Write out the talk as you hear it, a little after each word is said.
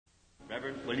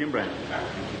Reverend William Branham.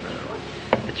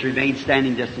 Let's remain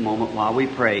standing just a moment while we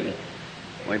pray.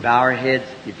 We bow our heads,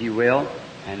 if you will,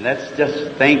 and let's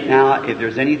just think now if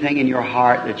there's anything in your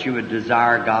heart that you would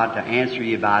desire God to answer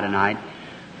you by tonight.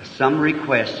 Some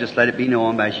request, just let it be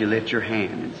known as you lift your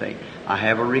hand and say, I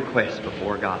have a request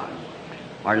before God.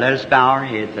 Or let us bow our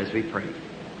heads as we pray.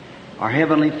 Our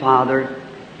Heavenly Father,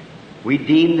 we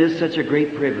deem this such a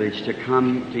great privilege to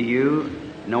come to you,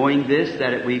 knowing this,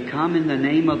 that if we come in the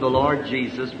name of the Lord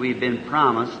Jesus, we've been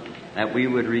promised that we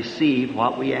would receive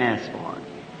what we ask for.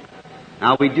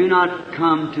 Now, we do not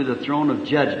come to the throne of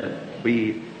judgment.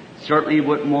 We certainly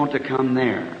wouldn't want to come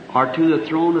there, or to the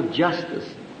throne of justice.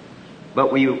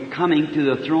 But we are coming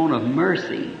to the throne of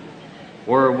mercy,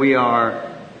 where we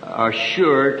are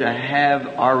sure to have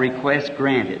our request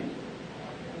granted.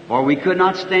 For we could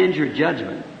not stand your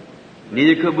judgment,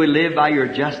 neither could we live by your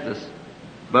justice,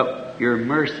 but your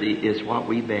mercy is what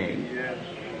we beg.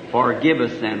 Forgive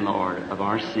us then, Lord, of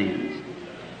our sins.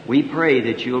 We pray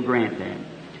that you'll grant that,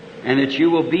 and that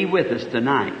you will be with us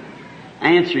tonight,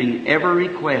 answering every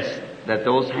request that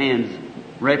those hands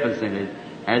represented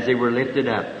as they were lifted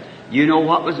up. You know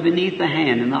what was beneath the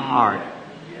hand and the heart.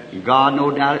 And God, no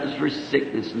doubt it was for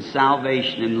sickness and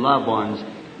salvation and loved ones.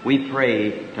 We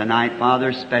pray tonight, Father,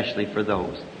 especially for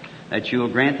those, that you will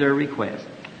grant their request.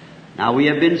 Now, we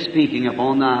have been speaking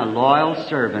upon thy loyal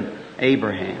servant,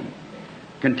 Abraham.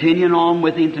 Continuing on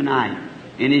with him tonight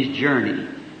in his journey,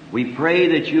 we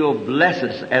pray that you'll bless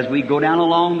us as we go down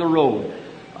along the road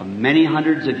of many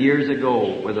hundreds of years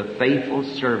ago with a faithful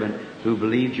servant who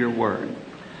believed your word.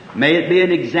 May it be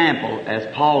an example,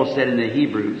 as Paul said in the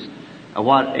Hebrews, of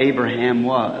what Abraham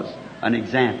was, an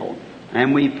example.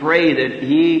 And we pray that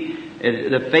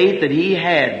the faith that he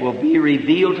had will be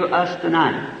revealed to us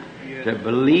tonight, to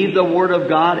believe the Word of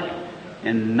God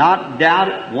and not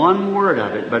doubt one word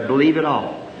of it, but believe it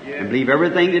all. And believe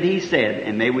everything that he said.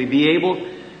 And may we be able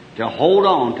to hold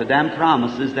on to them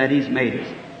promises that he's made us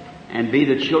and be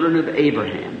the children of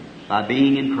Abraham by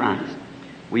being in Christ.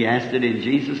 We ask it in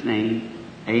Jesus' name.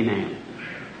 Amen.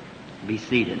 Be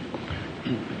seated.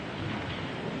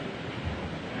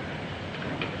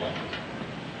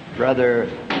 Brother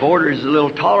Borders is a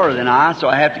little taller than I, so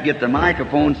I have to get the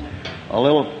microphones a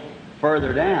little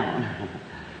further down.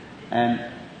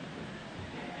 And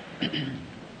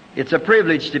it's a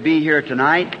privilege to be here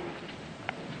tonight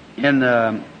in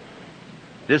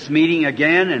this meeting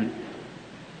again and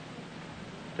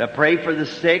to pray for the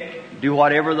sick, do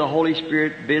whatever the Holy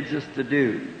Spirit bids us to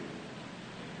do.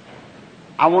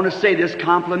 I want to say this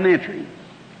complimentary.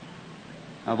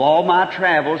 Of all my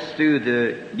travels through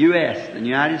the U.S., the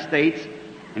United States,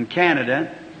 and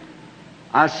Canada,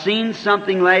 I've seen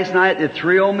something last night that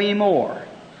thrilled me more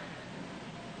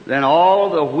than all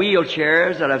the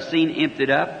wheelchairs that I've seen emptied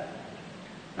up,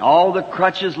 all the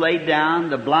crutches laid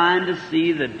down, the blind to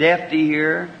see, the deaf to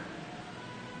hear,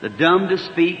 the dumb to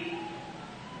speak,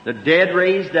 the dead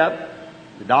raised up.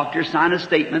 The doctor signed a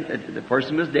statement that the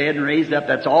person was dead and raised up.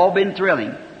 That's all been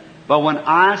thrilling. But when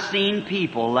I seen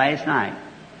people last night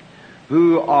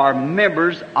who are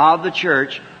members of the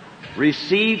church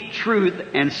receive truth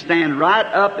and stand right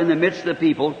up in the midst of the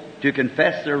people to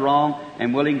confess their wrong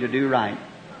and willing to do right,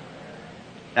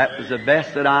 that was the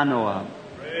best that I know of.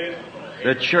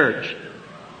 The church.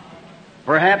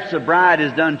 Perhaps the bride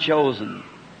is done chosen.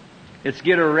 It's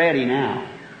get her ready now.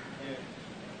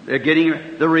 They're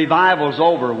getting, the revival's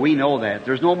over. We know that.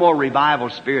 There's no more revival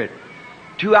spirit.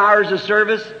 2 hours of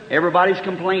service, everybody's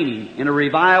complaining. In a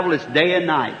revival, it's day and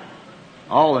night.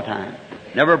 All the time.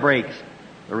 Never breaks.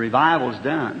 The revival's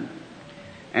done.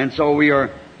 And so we are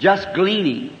just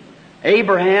gleaning.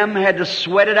 Abraham had to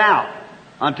sweat it out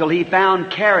until he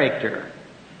found character.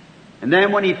 And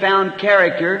then when he found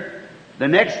character, the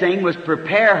next thing was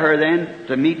prepare her then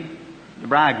to meet the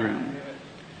bridegroom.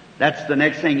 That's the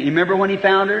next thing. You remember when he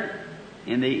found her?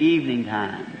 In the evening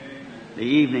time. The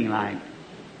evening light.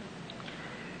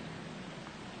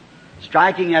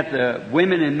 Striking at the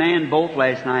women and man both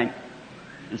last night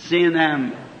and seeing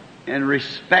them in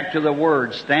respect to the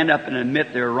Word stand up and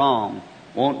admit they're wrong,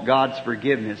 want God's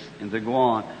forgiveness, and to go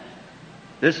on.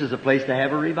 This is a place to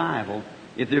have a revival.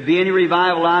 If there be any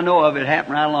revival I know of, it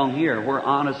happened right along here. We're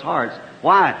honest hearts.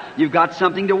 Why? You've got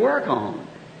something to work on.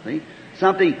 See?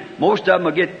 Something, most of them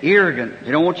will get arrogant.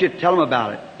 They don't want you to tell them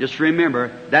about it. Just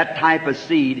remember, that type of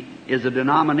seed is a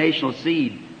denominational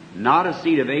seed, not a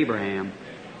seed of Abraham.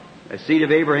 A seed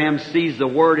of Abraham sees the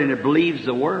Word and it believes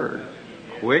the Word.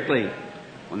 Quickly.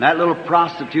 When that little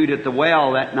prostitute at the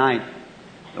well that night,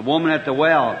 the woman at the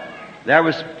well, there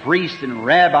was priests and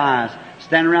rabbis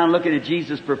standing around looking at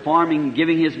Jesus performing,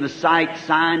 giving His Messiah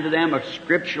sign to them, a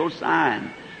scriptural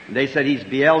sign. They said he's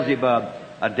Beelzebub,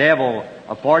 a devil,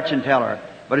 a fortune teller.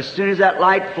 But as soon as that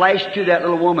light flashed to that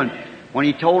little woman, when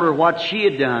he told her what she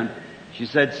had done, she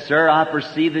said, "Sir, I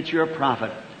perceive that you're a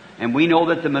prophet. And we know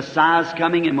that the Messiah's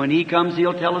coming, and when He comes,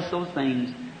 He'll tell us those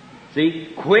things." See,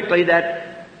 quickly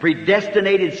that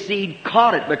predestinated seed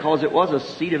caught it, because it was a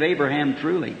seed of Abraham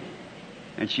truly.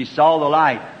 And she saw the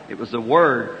light. It was the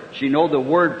Word. She knew the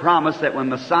Word promised that when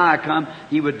Messiah come,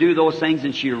 He would do those things,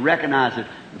 and she recognized it.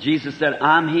 Jesus said,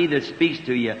 "I'm He that speaks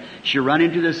to you." She ran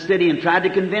into the city and tried to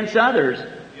convince others.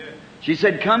 She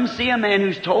said, "Come see a man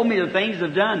who's told me the things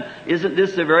I've done. Isn't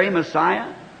this the very Messiah?"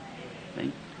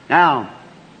 See? Now,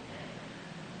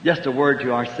 just a word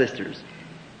to our sisters.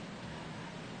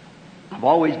 I've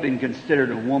always been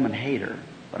considered a woman hater,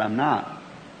 but I'm not.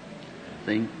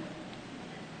 See?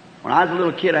 When I was a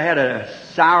little kid, I had a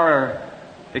sour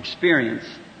experience.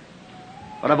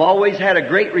 But I've always had a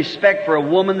great respect for a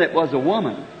woman that was a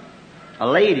woman, a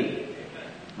lady.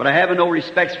 But I have no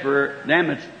respect for them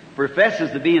that professes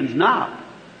to be and's not.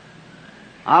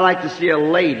 I like to see a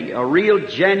lady, a real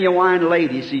genuine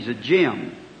lady. She's a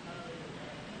gem.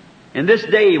 In this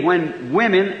day when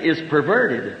women is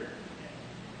perverted,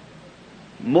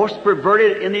 most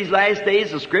perverted in these last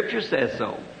days, the Scripture says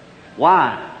so.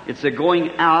 Why? It's the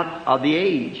going out of the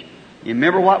age. You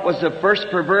remember what was the first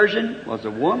perversion? Was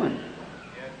a woman.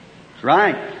 That's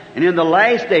right. And in the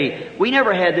last day, we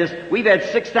never had this. We've had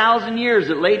 6,000 years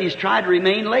that ladies tried to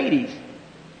remain ladies.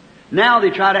 Now they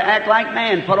try to act like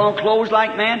man, put on clothes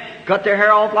like man, cut their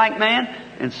hair off like man,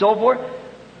 and so forth.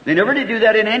 They never did do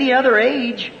that in any other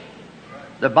age.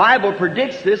 The Bible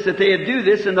predicts this, that they'd do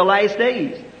this in the last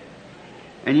days.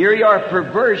 And here you are, a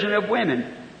perversion of women.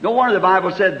 No wonder the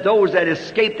Bible said, "Those that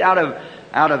escaped out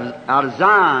of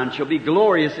Zion shall be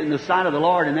glorious in the sight of the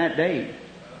Lord in that day."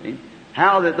 See?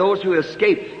 How that those who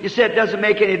escape. You said it doesn't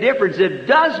make any difference. It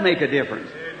does make a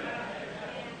difference.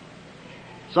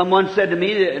 Someone said to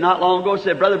me not long ago,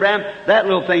 said, "Brother Branham, that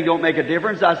little thing don't make a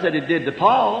difference." I said, "It did to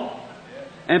Paul."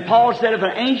 And Paul said, "If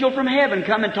an angel from heaven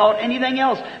come and taught anything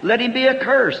else, let him be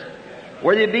accursed."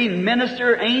 Whether it be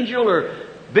minister, angel, or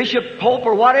bishop, pope,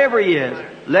 or whatever he is,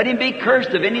 let him be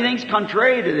cursed if anything's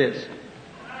contrary to this.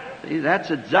 See,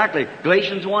 that's exactly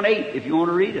Galatians 1:8, if you want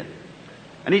to read it.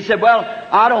 And he said, "Well,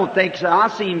 I don't think so.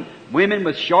 I've seen women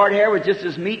with short hair with just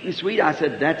as meat and sweet." I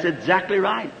said, "That's exactly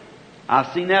right. I've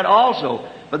seen that also.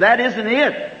 But that isn't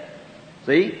it.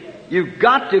 See? You've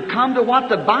got to come to what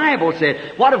the Bible said.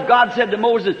 What if God said to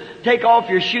Moses, "Take off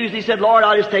your shoes"? And he said, "Lord,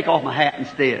 I'll just take off my hat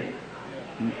instead."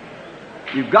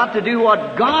 You've got to do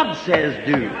what God says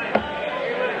do.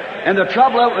 And the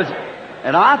trouble is,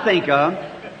 and I think of,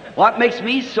 what makes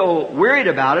me so worried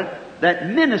about it, that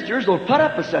ministers will put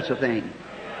up with such a thing.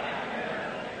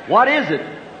 What is it?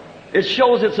 It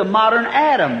shows it's a modern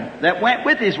Adam that went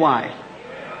with his wife.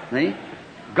 See?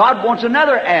 God wants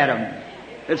another Adam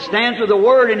that stands with the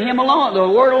Word and Him alone, the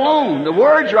Word alone. The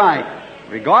Word's right.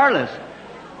 Regardless.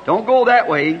 Don't go that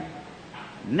way.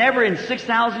 Never in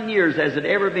 6,000 years has it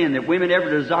ever been that women ever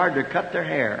desired to cut their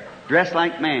hair, dress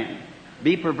like man,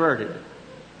 be perverted.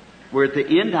 We're at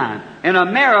the end time. In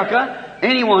America,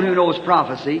 anyone who knows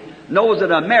prophecy knows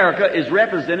that America is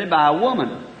represented by a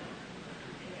woman.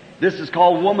 This is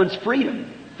called woman's freedom.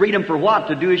 Freedom for what?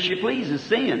 To do as she pleases,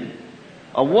 sin.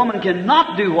 A woman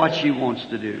cannot do what she wants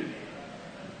to do.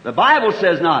 The Bible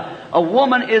says not. A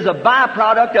woman is a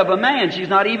byproduct of a man. She's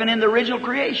not even in the original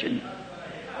creation.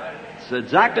 It's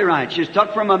exactly right. She's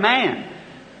took from a man.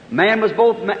 Man was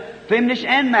both feminine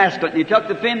and masculine. He took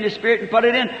the feminine spirit and put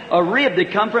it in a rib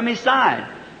that come from his side.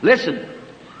 Listen,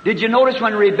 did you notice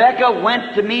when Rebekah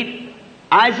went to meet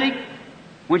Isaac,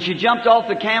 when she jumped off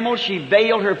the camel, she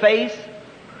veiled her face?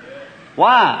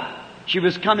 Why? She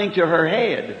was coming to her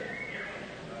head.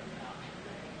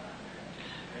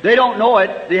 They don't know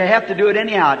it. They have to do it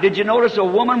anyhow. Did you notice a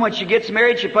woman, when she gets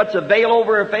married, she puts a veil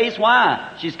over her face?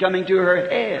 Why? She's coming to her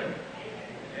head.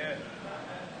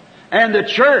 And the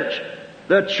church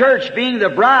being the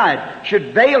bride,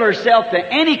 should veil herself to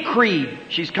any creed.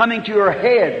 She's coming to her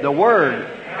head, the Word.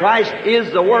 Christ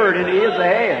is the Word, and He is the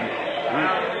head.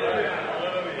 Right?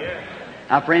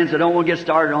 Now, friends, I don't want to get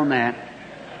started on that.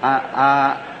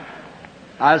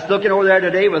 I was looking over there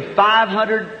today with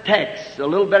 500 texts, a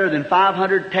little better than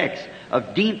 500 texts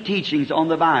of deep teachings on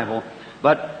the Bible.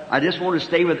 But I just want to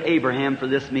stay with Abraham for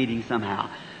this meeting somehow.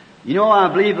 You know, I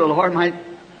believe the Lord might,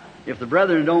 if the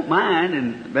brethren don't mind,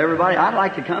 and everybody, I'd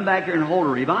like to come back here and hold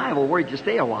a revival where you can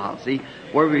stay a while, see,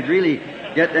 where we'd really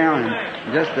get down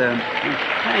and just,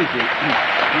 thank you.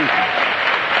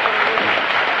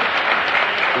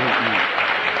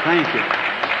 Thank you.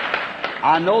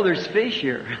 I know there's fish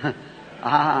here.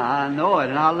 I know it,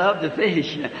 and I love to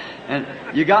fish. And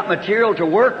you got material to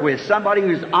work with, somebody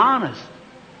who's honest.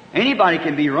 Anybody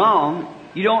can be wrong.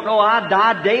 You don't know I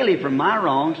die daily from my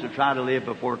wrongs to try to live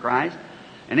before Christ.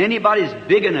 And anybody's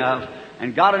big enough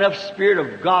and got enough Spirit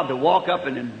of God to walk up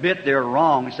and admit they're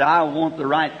wrong and say, I want the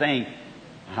right thing.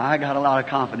 I got a lot of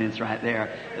confidence right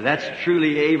there. That's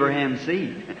truly Abraham's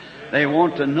seed. They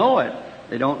want to know it.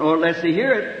 They don't know it unless they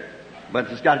hear it. But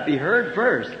it's got to be heard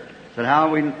first. So how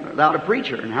are we without a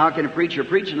preacher? And how can a preacher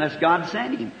preach unless God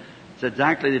sent him? It's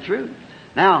exactly the truth.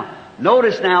 Now,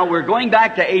 notice now, we're going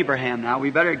back to Abraham now.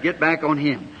 We better get back on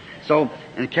him. So,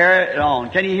 and carry it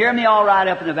on. Can you hear me all right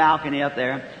up in the balcony up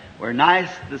there? We're nice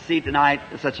to see tonight.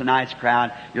 Such a nice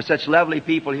crowd. You're such lovely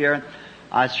people here.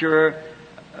 I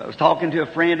was talking to a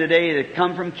friend today that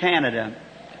come from Canada.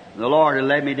 The Lord had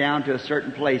led me down to a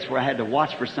certain place where I had to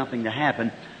watch for something to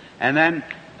happen. And then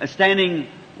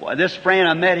this friend,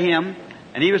 I met him,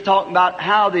 and he was talking about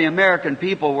how the American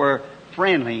people were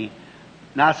friendly.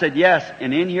 And I said, yes,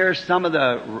 and in here some of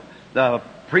the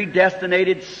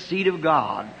predestinated seed of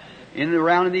God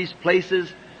around in these places,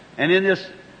 and in this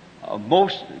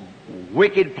most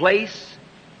wicked place.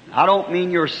 I don't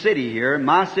mean your city here.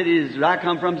 My city that I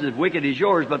come from is as wicked as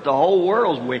yours, but the whole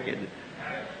world's wicked.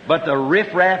 But the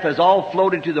riffraff has all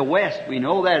floated to the west. We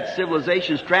know that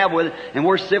civilizations travel with it, and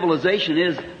where civilization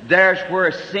is, there's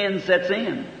where sin sets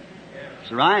in.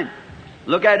 That's right.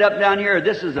 Look at it up down here.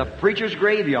 This is a preacher's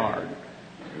graveyard.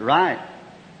 Right.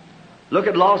 Look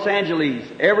at Los Angeles.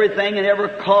 Everything and every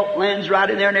cult lands right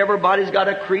in there, and everybody's got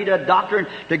a creed, a doctrine.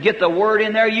 To get the word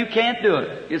in there, you can't do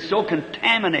it. It's so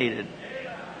contaminated.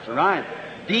 That's right.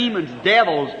 Demons,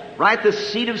 devils, right, the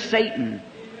seed of Satan.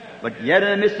 But yet in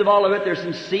the midst of all of it, there's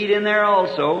some seed in there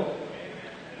also.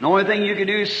 The only thing you can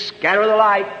do is scatter the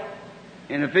light.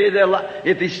 And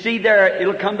if the seed there,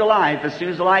 it'll come to life as soon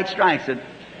as the light strikes it.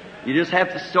 You just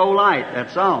have to sow light,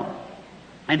 that's all.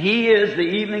 And He is the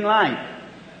evening light.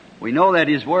 We know that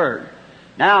His Word.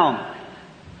 Now,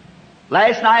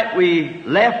 last night we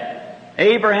left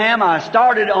Abraham. I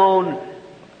started on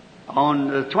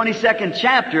the 22nd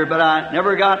chapter, but I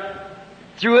never got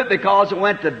through it because it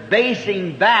went to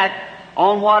basing back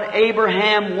on what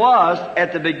Abraham was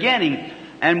at the beginning.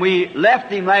 And we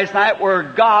left him last night where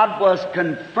God was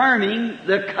confirming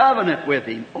the covenant with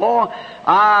him. Oh,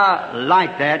 I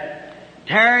like that.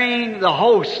 Tearing the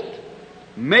host,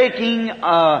 making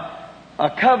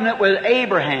a covenant with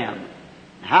Abraham.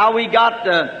 How we got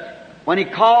when He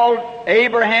called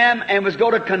Abraham and was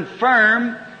going to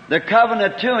confirm the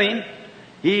covenant to him,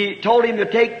 He told him to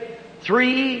take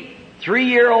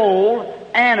three-year-old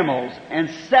animals and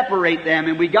separate them,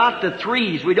 and we got the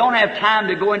threes. We don't have time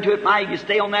to go into it. Mike, you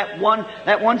stay on that one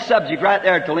subject right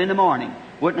there till in the morning.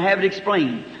 Wouldn't have it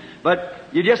explained. But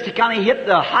you just to kind of hit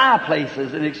the high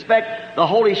places and expect the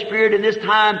Holy Spirit in this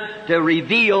time to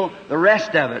reveal the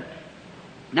rest of it.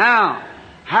 Now,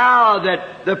 how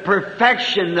that the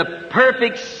perfection, the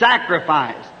perfect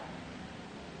sacrifice,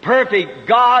 perfect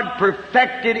God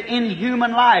perfected in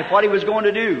human life what He was going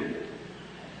to do.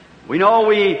 We know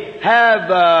we had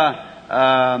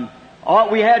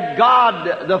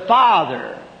God the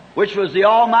Father, which was the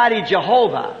Almighty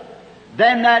Jehovah.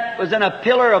 Then that was in a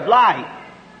pillar of light,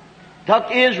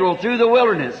 took Israel through the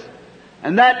wilderness.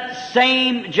 And that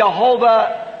same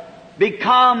Jehovah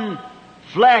become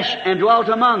flesh and dwelt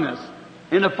among us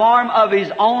in the form of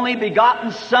His only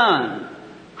begotten Son,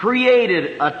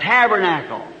 created a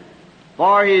tabernacle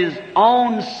for His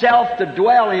own self to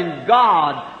dwell in.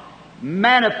 God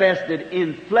manifested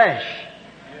in flesh.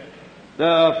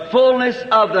 The fullness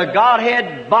of the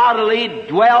Godhead bodily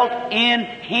dwelt in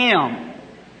Him.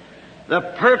 The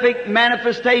perfect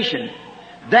manifestation.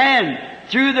 Then,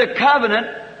 through the covenant,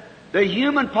 the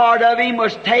human part of Him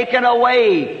was taken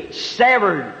away,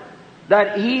 severed,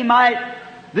 that He might,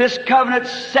 this covenant,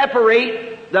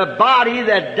 separate the body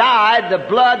that died, the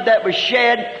blood that was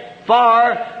shed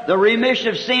for the remission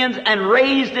of sins, and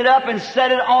raised it up and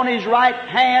set it on His right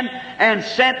hand and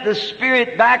sent the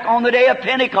Spirit back on the day of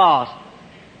Pentecost.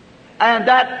 And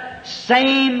that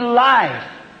same life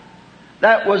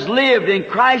that was lived in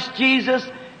Christ Jesus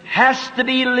has to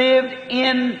be lived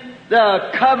in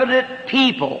the covenant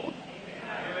people.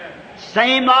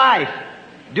 Same life,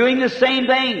 doing the same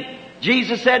thing.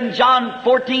 Jesus said in John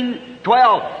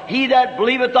 14:12, He that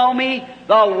believeth on me,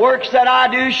 the works that I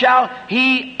do shall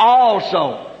he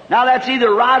also. Now that's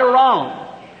either right or wrong.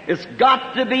 It's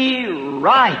got to be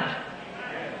right.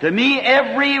 To me,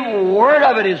 every word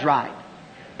of it is right.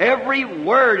 Every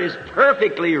word is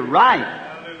perfectly right.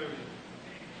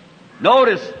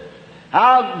 Notice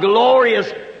how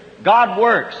glorious God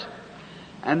works.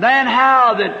 And then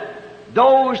how that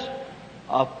those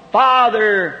a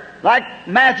Father, like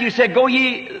Matthew said, go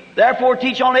ye therefore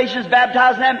teach all nations,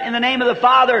 baptizing them in the name of the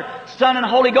Father, Son, and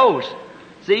Holy Ghost.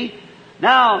 See?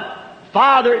 Now,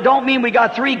 Father, don't mean we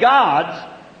got three gods.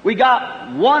 We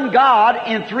got one God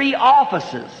in three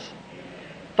offices.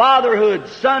 Fatherhood,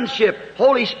 sonship,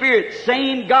 Holy Spirit,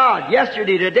 same God,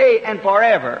 yesterday, today, and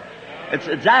forever. It's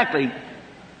exactly.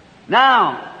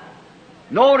 Now,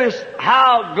 notice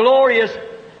how glorious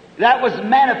that was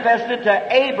manifested to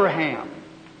Abraham.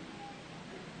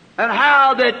 And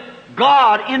how that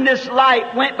God in this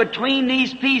light went between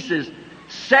these pieces,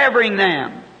 severing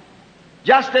them.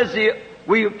 Just as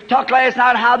we talked last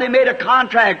night how they made a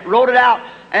contract, wrote it out,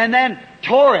 and then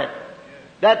tore it.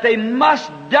 That they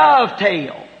must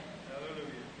dovetail.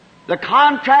 The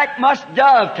contract must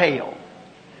dovetail.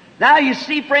 Now you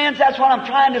see, friends, that's what I'm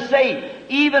trying to say.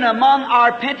 Even among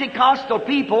our Pentecostal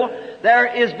people, there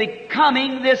is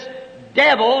becoming this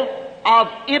devil of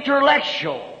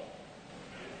intellectual.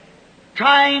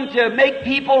 Trying to make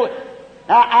people...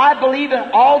 Now, I believe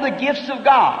in all the gifts of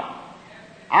God.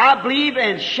 I believe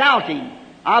in shouting.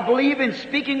 I believe in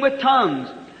speaking with tongues.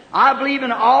 I believe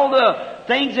in all the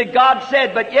things that God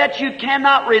said, but yet you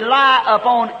cannot rely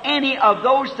upon any of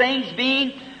those things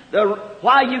being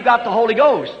why you got the Holy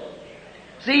Ghost.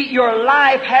 See, your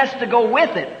life has to go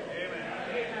with it.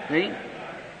 See?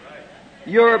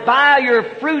 By your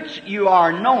fruits you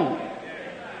are known.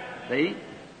 See?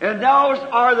 And those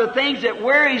are the things that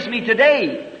worries me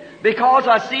today, because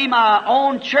I see my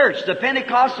own church, the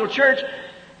Pentecostal church,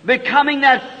 becoming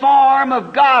that form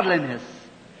of godliness.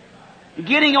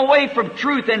 Getting away from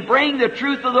truth and bring the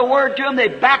truth of the Word to them. They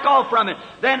back off from it.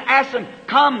 Then ask them,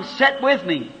 come sit with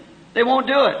me. They won't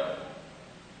do it.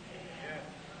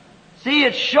 See,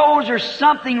 it shows there's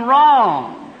something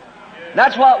wrong.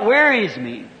 That's what worries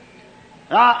me.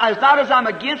 As not as I'm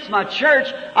against my church,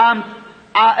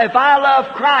 if I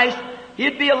love Christ,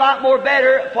 it'd be a lot more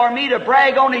better for me to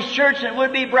brag on His church than it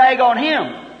would be brag on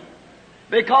Him.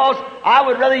 Because I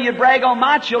would rather you brag on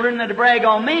my children than to brag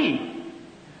on me.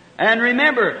 And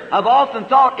remember, I've often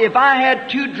thought if I had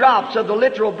 2 drops of the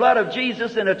literal blood of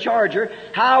Jesus in a charger,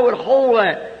 how I would hold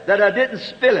that I didn't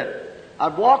spill it.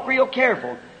 I'd walk real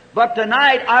careful. But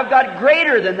tonight, I've got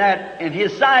greater than that in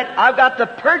His sight. I've got the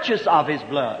purchase of His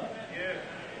blood.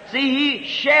 See, He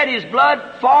shed His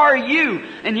blood for you.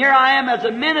 And here I am as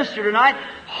a minister tonight,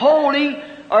 holding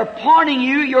or pointing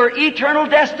you your eternal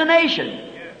destination.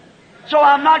 So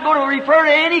I'm not going to refer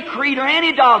to any creed or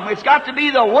any dogma. It's got to be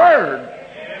the Word.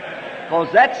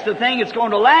 Because that's the thing that's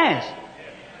going to last.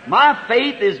 My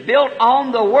faith is built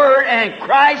on the Word, and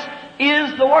Christ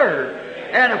is the Word.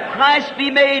 And if Christ be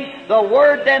made the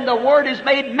Word, then the Word is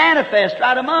made manifest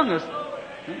right among us.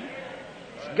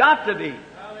 It's got to be.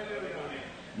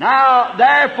 Now,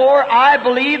 therefore, I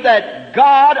believe that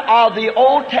God of the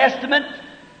Old Testament,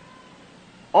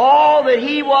 all that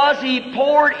He was, He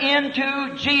poured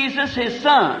into Jesus, His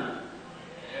Son.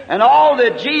 And all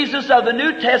that Jesus of the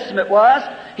New Testament was,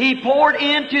 He poured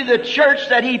into the church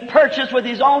that He purchased with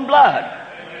His own blood.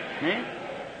 Okay?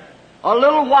 A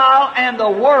little while and the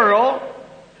world,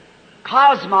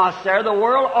 cosmos there, the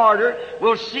world order,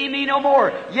 will see me no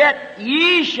more. Yet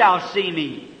ye shall see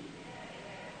me.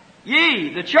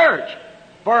 Ye, the church.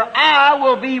 For I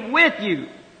will be with you,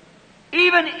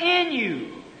 even in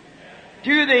you,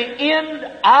 to the end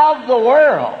of the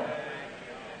world.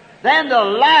 Then the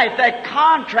life, that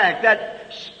contract,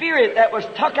 that Spirit that was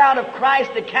took out of Christ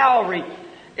at Calvary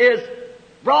is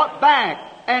brought back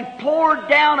and poured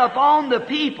down upon the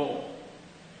people.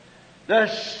 The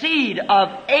seed of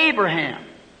Abraham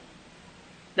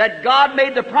that God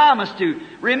made the promise to.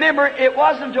 Remember, it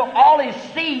wasn't to all His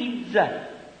seeds,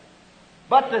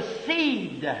 but the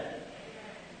seed.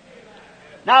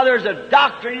 Now there's a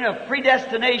doctrine of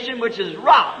predestination which is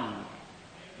rotten.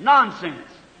 Nonsense.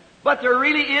 But there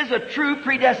really is a true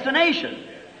predestination.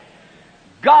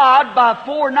 God, by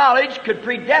foreknowledge, could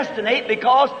predestinate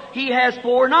because He has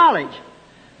foreknowledge.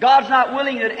 God's not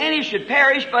willing that any should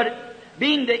perish, but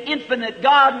being the infinite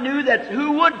God knew that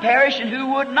who would perish and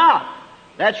who would not.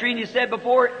 That's the reason He said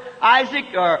before Isaac,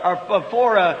 or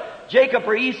before Jacob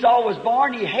or Esau was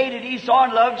born, He hated Esau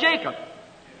and loved Jacob.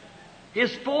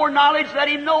 His foreknowledge let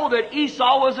Him know that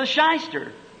Esau was a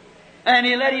shyster. And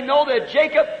He let him know that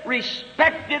Jacob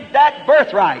respected that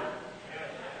birthright.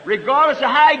 Regardless of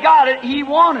how he got it, he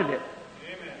wanted it.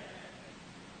 Amen.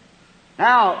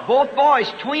 Now, both boys,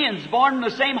 twins, born from the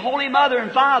same holy mother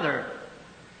and father.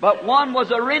 But one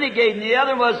was a renegade and the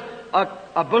other was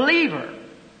a believer.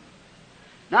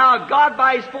 Now, God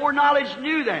by His foreknowledge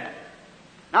knew that.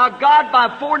 Now, God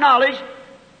by foreknowledge,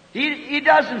 He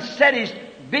doesn't set His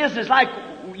business like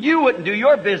you wouldn't do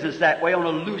your business that way on a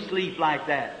loose leaf like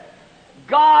that.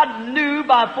 God knew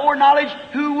by foreknowledge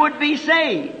who would be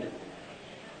saved.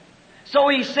 So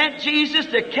He sent Jesus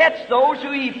to catch those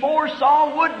who He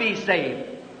foresaw would be saved.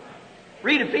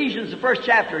 Read Ephesians, the first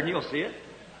chapter, and you'll see it.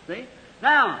 See?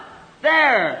 Now,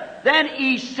 then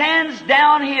He sends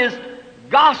down His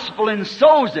gospel and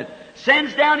sows it.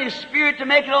 Sends down His Spirit to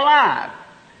make it alive.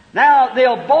 Now,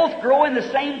 they'll both grow in the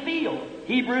same field.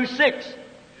 Hebrews 6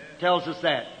 tells us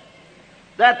that.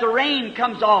 That the rain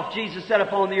comes off, Jesus said,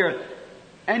 upon the earth.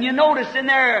 And you notice in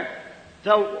there,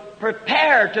 to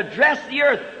prepare to dress the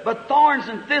earth, but thorns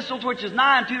and thistles, which is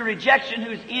nigh unto rejection,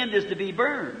 whose end is to be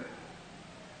burned.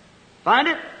 Find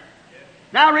it?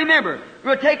 Now remember,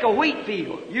 we'll take a wheat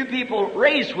field. You people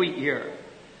raise wheat here.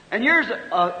 And here's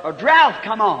a drought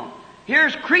come on.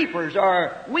 Here's creepers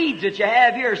or weeds that you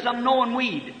have here, some known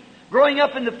weed, growing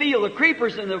up in the field, the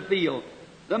creepers in the field,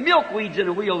 the milkweeds in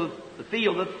the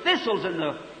field, the thistles in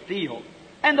the field,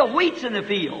 and the wheats in the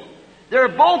field. They're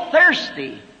both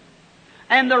thirsty.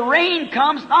 And the rain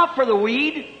comes not for the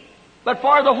weed, but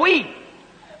for the wheat.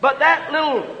 But that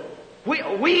little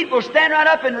weed will stand right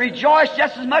up and rejoice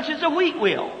just as much as the wheat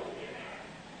will.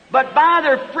 But by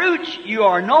their fruits you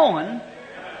are known.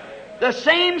 The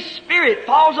same spirit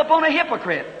falls upon a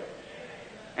hypocrite,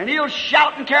 and he'll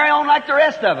shout and carry on like the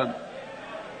rest of them.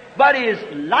 But his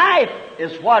life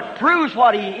is what proves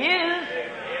what he is.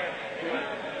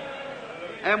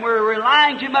 And we're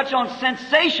relying too much on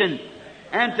sensation.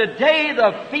 And today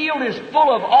the field is full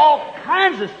of all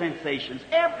kinds of sensations.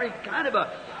 Every kind of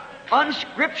a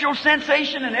unscriptural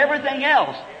sensation and everything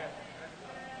else.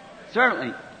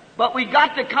 Certainly. But we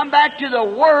got to come back to the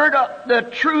Word, the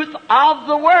truth of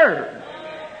the Word.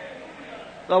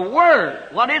 The Word,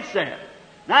 what it said.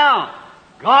 Now,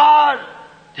 God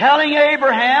telling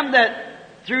Abraham that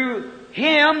through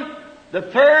him, the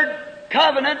third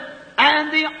covenant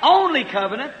and the only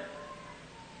covenant,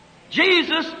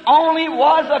 Jesus only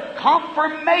was a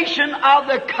confirmation of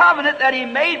the covenant that He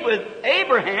made with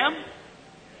Abraham,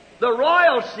 the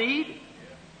royal seed,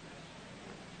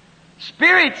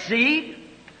 spirit seed.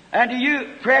 And to you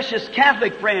precious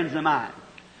Catholic friends of mine,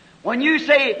 when you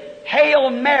say, Hail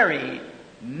Mary,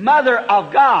 Mother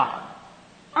of God,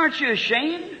 aren't you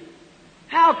ashamed?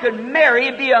 How could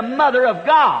Mary be a mother of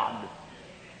God?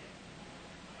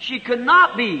 She could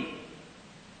not be.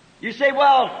 You say,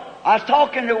 well, I was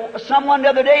talking to someone the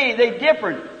other day, they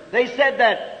different. They said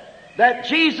that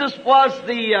Jesus was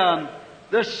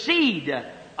the seed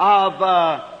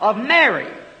of Mary.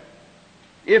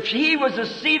 If He was the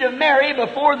seed of Mary,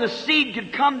 before the seed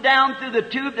could come down through the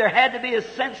tube, there had to be a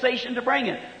sensation to bring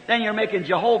it. Then you're making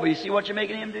Jehovah. You see what you're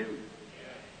making Him do?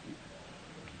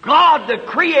 God, the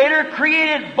Creator,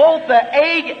 created both the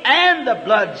egg and the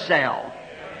blood cell.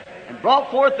 And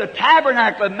brought forth the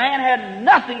tabernacle that man had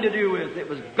nothing to do with. It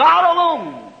was God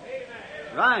alone.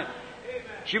 Right.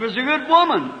 She was a good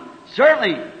woman.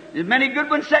 Certainly. There's many good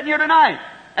ones sitting here tonight.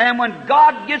 And when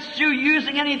God gets through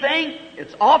using anything,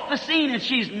 it's off the scene, and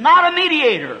she's not a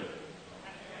mediator.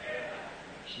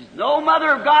 She's no mother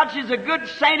of God. She's a good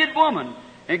sainted woman.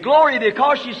 And glory,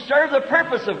 because she served the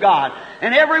purpose of God.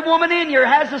 And every woman in here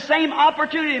has the same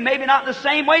opportunity, maybe not the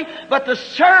same way, but to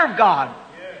serve God.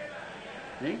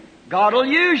 See? God will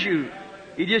use you.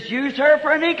 He just used her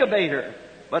for an incubator.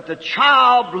 But the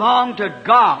child belonged to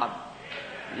God.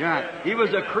 Yeah, He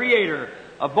was a creator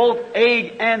of both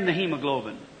egg and the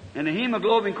hemoglobin. And the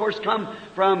hemoglobin, of course, come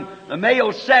from the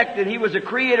male sect, and He was a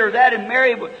creator of that, and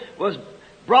Mary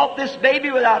brought this baby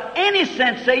without any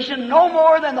sensation, no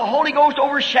more than the Holy Ghost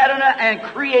overshadowing her and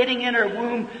creating in her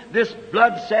womb this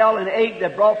blood cell and egg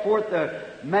that brought forth the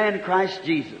man Christ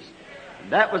Jesus.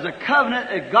 And that was a covenant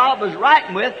that God was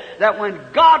writing with, that when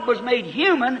God was made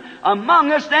human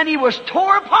among us, then He was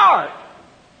tore apart.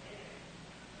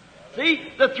 See,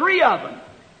 the three of them,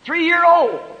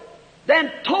 3-year-old,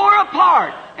 then tore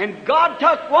apart. And God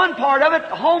took one part of it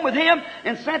home with Him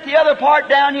and sent the other part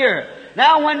down here.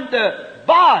 Now when the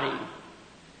body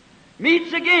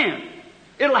meets again,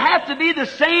 it'll have to be the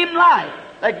same life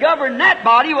that governed that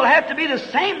body will have to be the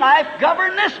same life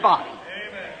govern this body.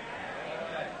 Amen.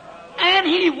 And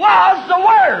He was the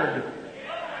Word.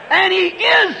 And He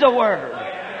is the Word.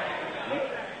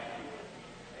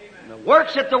 The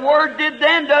works that the Word did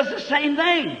then does the same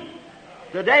thing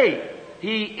today.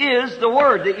 He is the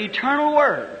Word, the eternal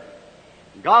Word.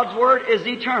 God's Word is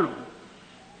eternal.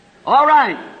 All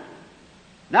right.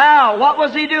 Now, what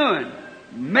was He doing?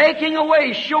 Making a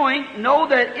way, showing,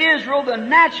 that Israel, the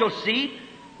natural seed,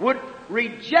 would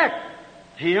reject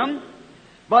Him,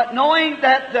 but knowing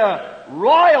that the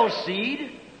royal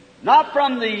seed, not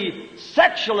from the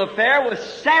sexual affair with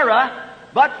Sarah,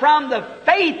 but from the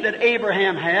faith that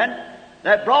Abraham had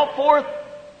that brought forth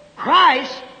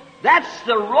Christ. That's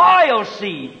the royal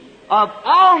seed of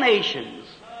all nations.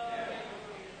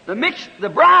 The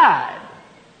bride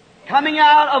coming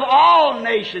out of all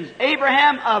nations.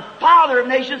 Abraham, a father of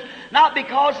nations, not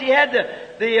because he had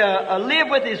to live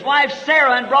with his wife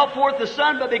Sarah and brought forth the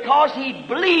son, but because he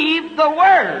believed the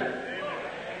Word.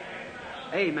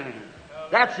 Amen.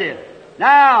 That's it.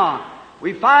 Now,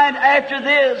 we find after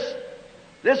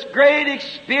this great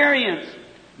experience,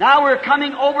 now we're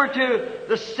coming over to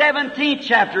the 17th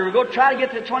chapter. We're going to try to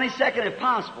get to the 22nd if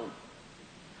possible.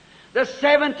 The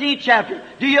 17th chapter.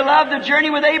 Do you love the journey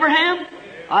with Abraham?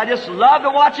 I just love to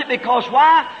watch it because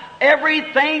why?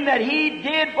 Everything that he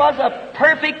did was a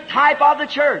perfect type of the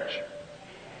church.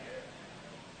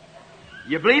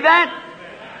 You believe that?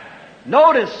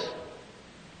 Notice,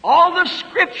 all the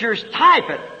Scriptures type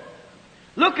it.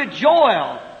 Look at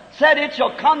Joel. Said it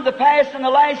shall come to pass in the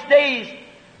last days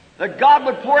that God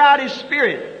would pour out His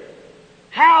Spirit.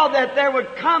 How that there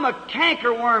would come a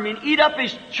cankerworm and eat up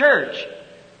His church.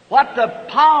 What the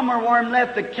palmer worm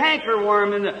left, the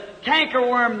cankerworm, and the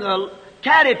cankerworm, the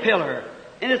caterpillar.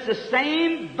 And it's the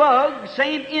same bug,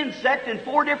 same insect in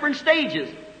 4 different stages.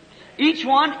 Each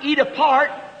one eat a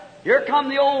part. Here come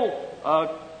the old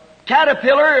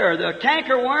caterpillar or the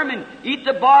cankerworm and eat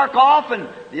the bark off, and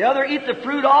the other eat the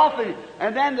fruit off,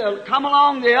 and then they'll come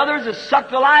along the others and suck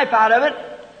the life out of it.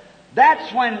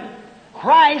 That's when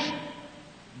Christ,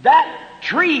 that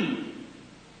tree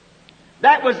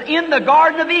that was in the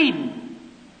Garden of Eden.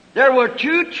 There were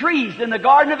 2 trees in the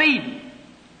Garden of Eden.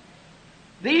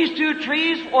 These 2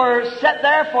 trees were set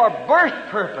there for birth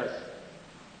purpose.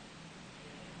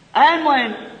 And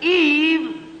when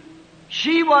Eve,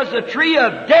 she was a tree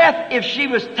of death if she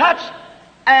was touched,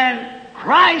 and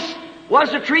Christ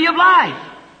was a tree of life.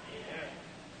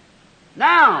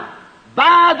 Now,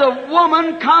 by the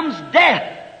woman comes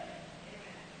death.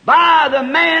 By the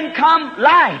man comes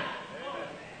life.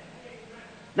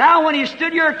 Now, when he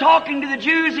stood here talking to the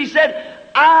Jews, he said,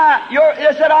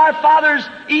 our fathers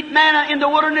eat manna in the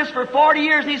wilderness for 40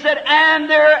 years. He said, and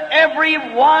they're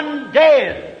every one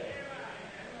dead.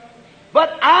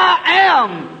 But I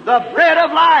am the bread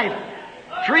of life,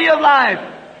 tree of life,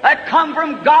 that come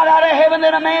from God out of heaven,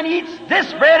 that a man eats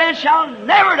this bread and shall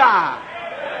never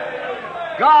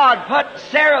die. God put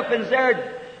seraphims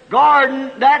there,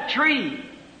 garden that tree,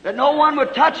 that no one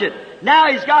would touch it. Now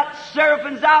He's got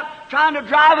seraphims out trying to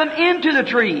drive them into the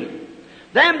tree.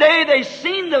 Them day they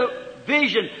seen the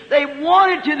vision. They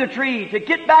wanted to the tree to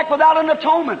get back without an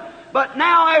atonement. But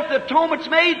now after the atonement's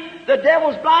made, the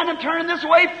devil's blind and turning this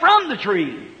away from the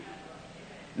tree.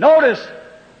 Notice,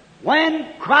 when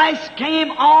Christ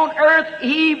came on earth,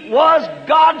 He was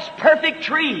God's perfect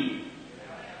tree.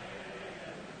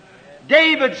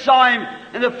 David saw Him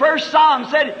in the first Psalm,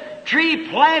 said, tree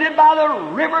planted by the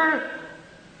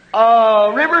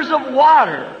rivers of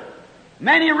water.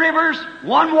 Many rivers,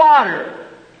 one water.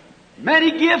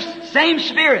 Many gifts, same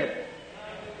Spirit.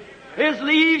 His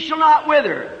leaves shall not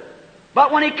wither.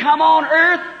 But when He come on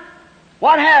earth,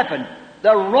 what happened?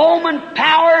 The Roman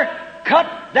power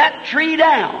cut that tree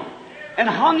down and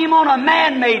hung Him on a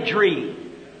man-made tree.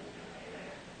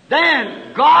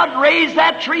 Then God raised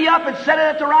that tree up and set it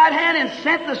at the right hand and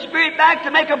sent the Spirit back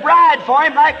to make a bride for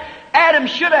Him like Adam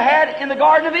should have had in the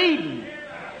Garden of Eden.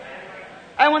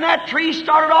 And when that tree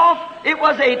started off, it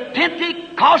was a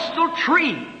Pentecostal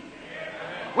tree.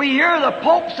 We hear the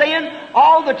Pope saying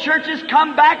all the churches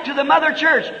come back to the mother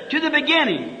church, to the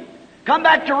beginning. Come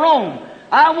back to Rome.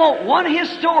 I want one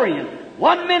historian,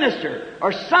 one minister,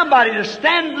 or somebody to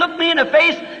stand, look me in the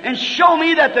face and show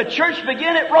me that the church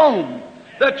began at Rome.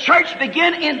 The church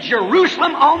began in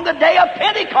Jerusalem on the day of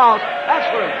Pentecost.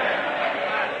 That's where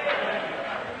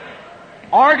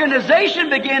organization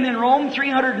began in Rome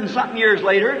 300 and something years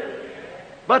later.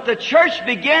 But the church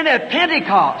began at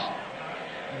Pentecost.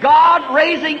 God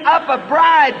raising up a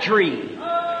bride tree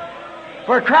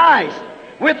for Christ.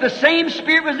 With the same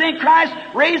Spirit was in Christ,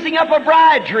 raising up a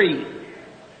bride tree.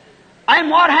 And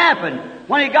what happened?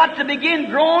 When it got to begin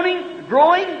growing,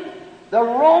 the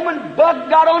Roman bug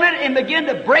got on it and began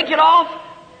to break it off.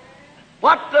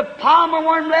 What the palmer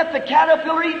worm left, the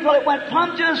caterpillar eat till it went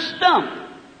plumb to a stump.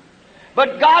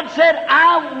 But God said,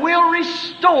 I will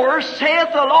restore, saith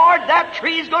the Lord. That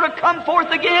tree is going to come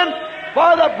forth again,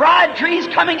 for the bride tree is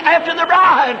coming after the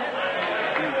bride.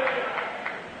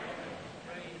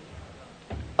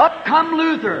 Up come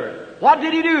Luther. What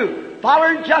did he do?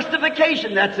 Following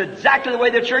justification. That's exactly the way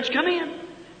the church come in.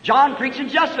 John preaching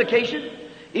justification.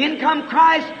 In come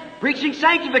Christ preaching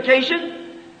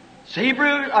sanctification.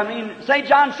 St.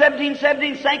 John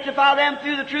 17:17, sanctify them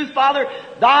through the truth, Father.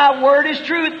 Thy word is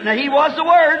truth. Now, He was the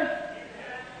Word.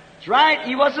 That's right.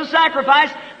 He was the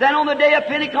sacrifice. Then on the day of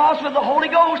Pentecost with the Holy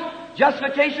Ghost,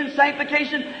 justification,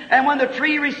 sanctification, and when the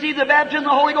tree received the baptism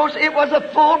of the Holy Ghost, it was a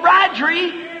full bride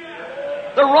tree.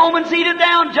 The Romans eat it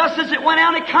down just as it went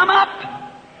out and come up.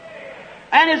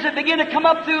 And as it began to come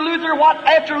up through Luther,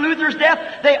 after Luther's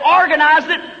death, they organized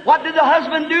it. What did the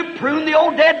husband do? Prune the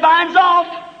old dead vines off.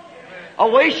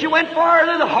 Away she went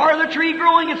farther, the heart of the tree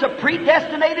growing. It's a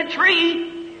predestinated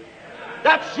tree.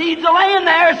 That seed's laying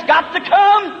there. It's got to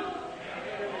come.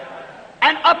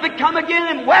 And up it come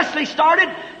again, and Wesley started,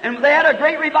 and they had a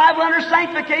great revival under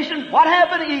sanctification. What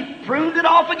happened? He pruned it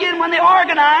off again when they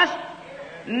organized.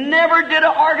 Never did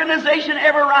an organization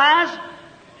ever rise.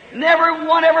 Never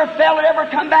one ever fell and ever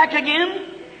come back again.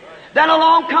 Then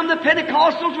along come the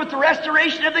Pentecostals with the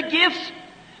restoration of the gifts.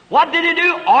 What did He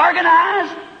do? Organize.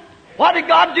 What did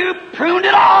God do? Pruned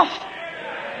it off.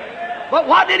 But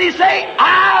what did He say?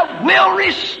 I will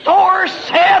restore,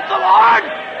 saith the Lord.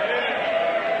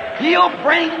 He'll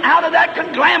bring out of that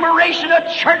conglomeration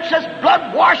a church that's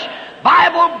blood-washed,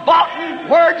 Bible-bought,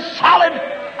 Word-solid,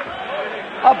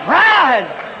 a bride.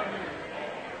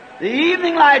 The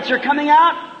evening lights are coming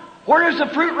out. Where is the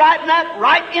fruit ripen at?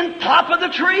 Right in top of the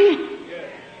tree.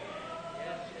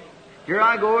 Here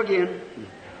I go again.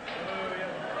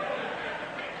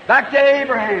 Back to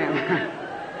Abraham.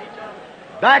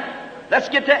 Let's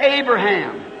get to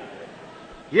Abraham.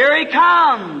 Here he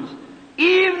comes.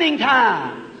 Evening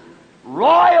time.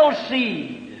 Royal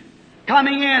seed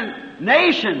coming in.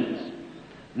 Nations.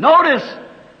 Notice,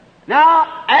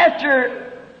 now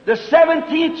after the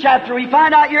 17th chapter, we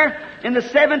find out here in the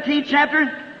 17th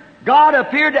chapter, God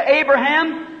appeared to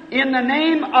Abraham in the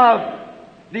name of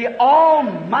the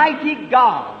Almighty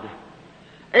God.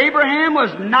 Abraham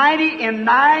was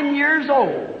 99 years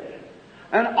old,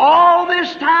 and all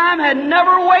this time had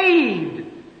never wavered,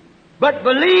 but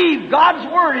believed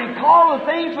God's Word and called the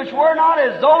things which were not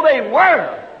as though they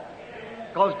were.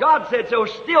 Because God said so,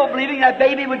 still believing that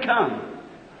baby would come.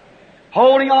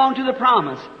 Holding on to the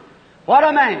promise. What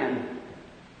a man.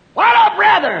 What a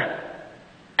brother.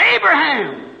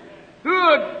 Abraham,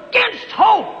 who against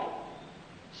hope,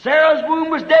 Sarah's womb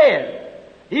was dead.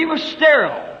 He was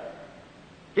sterile.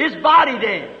 His body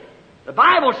dead. The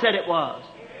Bible said it was.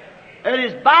 And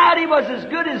his body was as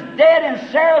good as dead, and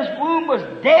Sarah's womb was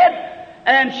dead,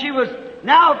 and she was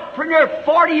now pretty near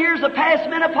 40 years of past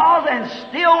menopause, and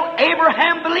still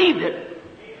Abraham believed it.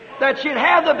 That she'd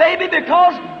have the baby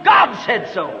because God said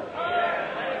so.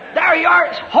 There you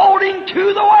are, holding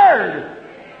to the Word.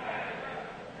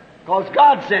 Because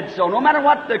God said so. No matter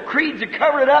what the creeds have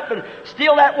covered it up, and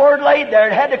still that Word laid there.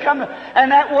 It had to come,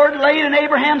 and that Word laid in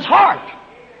Abraham's heart.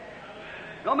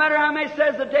 No matter how many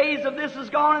says the days of this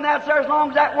is gone and that's there, as long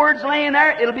as that Word's laying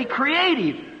there, it'll be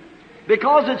creative.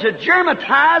 Because it's a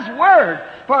germatized Word.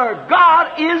 For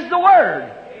God is the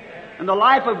Word. And the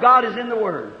life of God is in the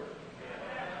Word.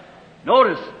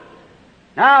 Notice,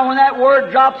 now when that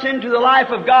Word drops into the life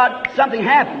of God, something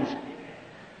happens.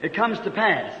 It comes to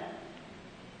pass.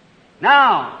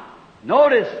 Now,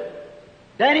 notice,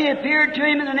 then He appeared to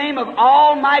him in the name of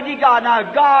Almighty God.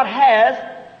 Now, God has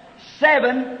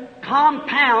 7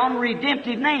 compound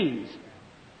redemptive names.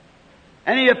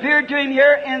 And He appeared to him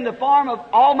here in the form of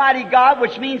Almighty God,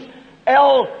 which means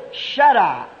El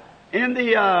Shaddai in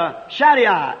the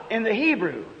Shaddai in the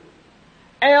Hebrew.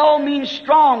 El means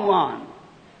strong one.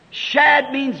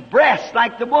 Shad means breast,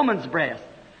 like the woman's breast.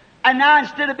 And now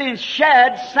instead of being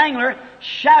shad, singular,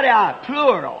 Shaddai,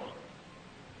 plural.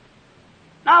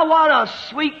 Now what a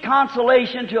sweet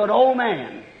consolation to an old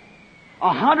man,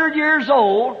 100 years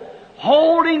old,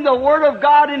 holding the Word of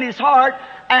God in his heart,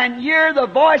 and here the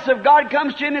voice of God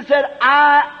comes to him and said,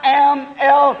 I am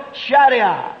El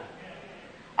Shaddai.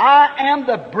 I am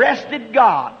the breasted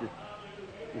God.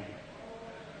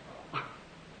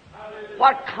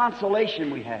 What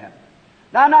consolation we have.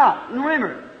 Now,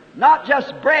 remember, not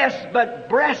just breast, but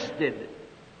breasted.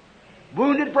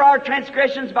 Wounded for our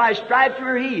transgressions, by His stripes we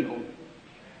are healed.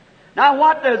 Now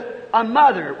what does a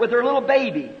mother with her little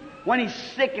baby, when he's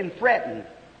sick and fretting,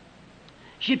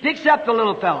 she picks up the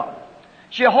little fellow.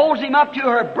 She holds him up to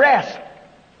her breast.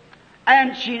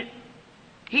 And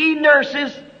he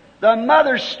nurses the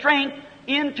mother's strength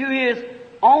into his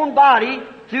own body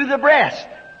through the breast.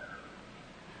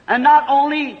 And not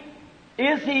only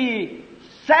is he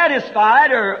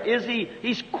satisfied, or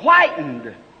he's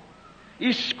quietened.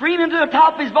 He's screaming to the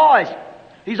top of his voice.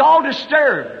 He's all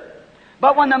disturbed.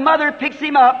 But when the mother picks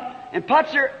him up and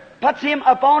puts him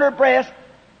upon her breast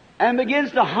and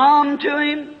begins to hum to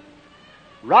him,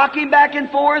 rock him back and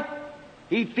forth,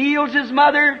 He feels his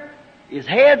mother, his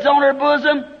head's on her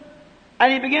bosom,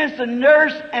 and he begins to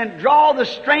nurse and draw the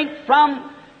strength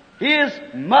from his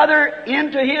mother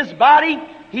into his body.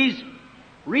 He's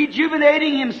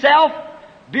rejuvenating himself,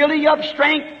 building up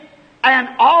strength, and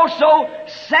also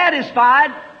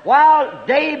satisfied while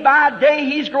day by day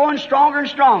he's growing stronger and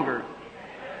stronger.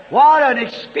 What an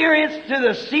experience to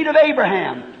the seed of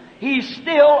Abraham. He's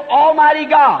still Almighty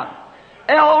God.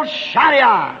 El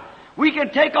Shaddai. We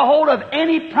can take a hold of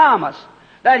any promise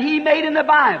that He made in the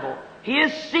Bible.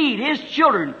 His seed, His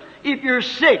children. If you're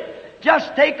sick,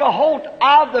 just take a hold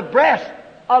of the breast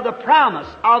of the promise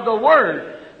of the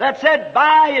Word that said,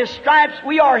 by His stripes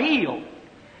we are healed.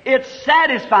 It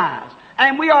satisfies.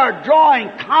 And we are drawing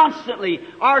constantly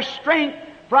our strength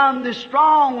from the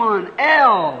strong one,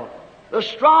 El, the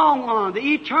strong one,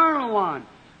 the eternal one,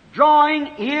 drawing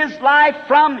His life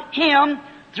from Him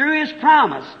through His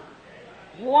promise.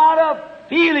 What a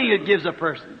feeling it gives a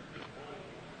person.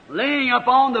 Laying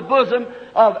upon the bosom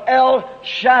of El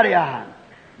Shaddai,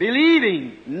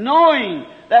 believing, knowing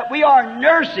that we are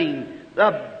nursing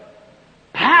the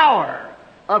power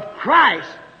of Christ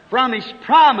from His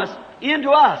promise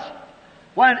into us.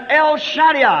 When El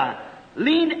Shaddai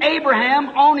leaned Abraham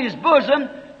on his bosom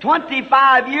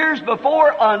 25 years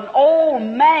before, an old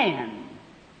man,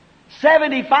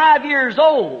 75 years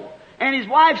old, and his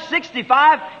wife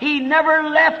 65, he never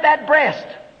left that breast.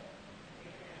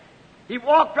 He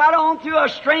walked right on through a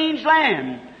strange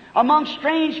land, among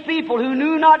strange people who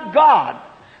knew not God.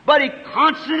 But he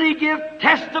constantly gave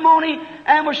testimony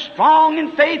and was strong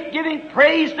in faith, giving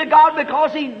praise to God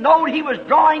because he knew he was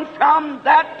drawing from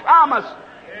that promise.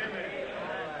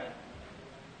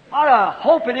 What a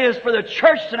hope it is for the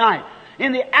church tonight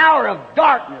in the hour of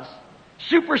darkness,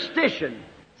 superstition,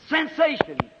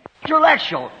 sensation,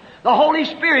 intellectual. The Holy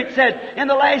Spirit said in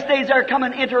the last days there come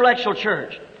an intellectual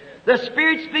church. The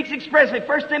Spirit speaks expressly,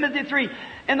 1 Timothy 3,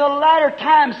 in the latter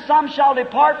times some shall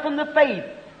depart from the faith,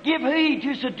 give heed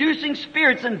to seducing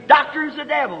spirits and doctrines of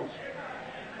devils.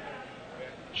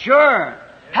 Sure,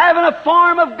 having a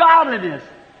form of godliness.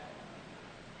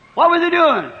 What were they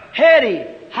doing? Heady,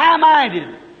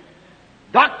 high-minded.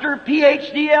 Doctor,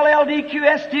 Ph.D., LL.D.,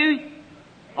 QS2,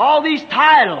 all these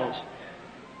titles.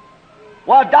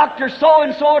 Well, Dr.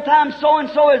 so-and-so times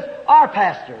so-and-so is our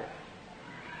pastor.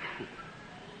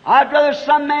 I'd rather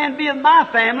some man be in my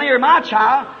family or my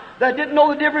child that didn't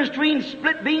know the difference between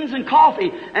split beans and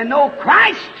coffee and know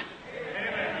Christ.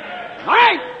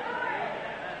 Right?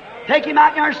 Take him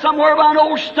out there somewhere by an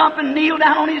old stump and kneel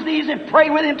down on his knees and pray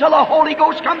with him till the Holy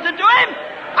Ghost comes into him.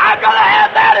 I'd rather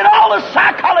have that and all the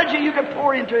psychology you could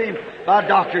pour into him by a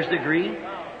doctor's degree.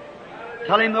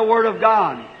 Tell him the Word of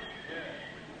God.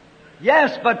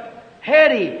 Yes, but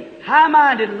heady,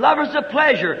 high-minded, lovers of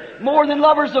pleasure, more than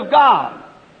lovers of God.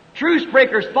 Truce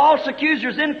breakers, false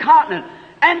accusers, incontinent,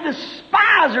 and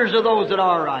despisers of those that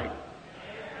are right.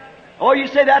 Oh, you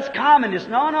say that's communists.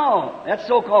 No, that's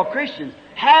so-called Christians.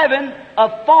 Having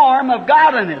a form of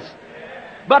godliness,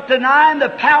 but denying the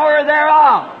power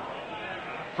thereof.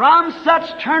 From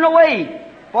such turn away,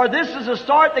 for this is a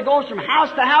sort that goes from house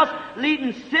to house,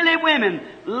 leading silly women,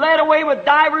 led away with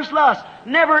divers lusts,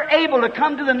 never able to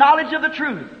come to the knowledge of the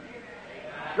truth.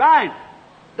 Right.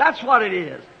 That's what it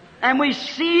is. And we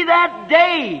see that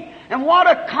day. And what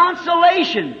a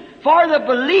consolation for the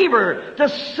believer to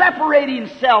separate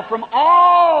himself from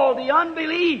all the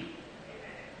unbelief,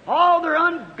 all their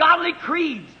ungodly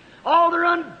creeds, all their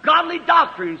ungodly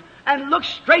doctrines, and look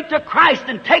straight to Christ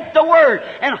and take the Word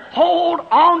and hold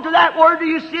on to that Word till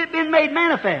you see it being made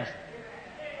manifest.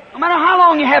 No matter how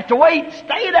long you have to wait,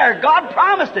 stay there. God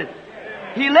promised it.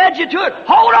 He led you to it.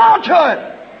 Hold on to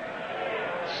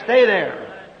it. Stay there.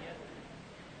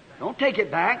 Don't take it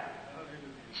back.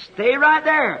 Stay right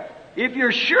there. If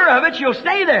you're sure of it, you'll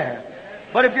stay there.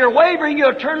 But if you're wavering,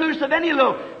 you'll turn loose of any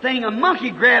little thing. A monkey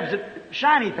grabs at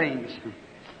shiny things.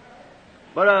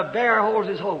 But a bear holds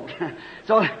his hold.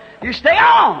 So you stay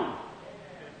on.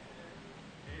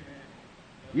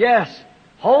 Yes.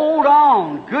 Hold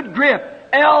on. Good grip.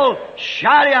 El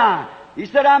Shaddai. He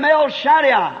said, I'm El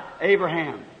Shaddai,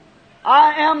 Abraham.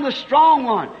 I am the strong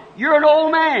one. You're an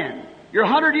old man. You're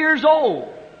 100 years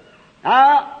old.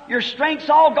 Your strength's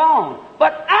all gone.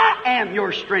 But I am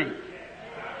your strength.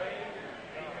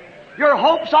 Your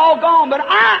hope's all gone, but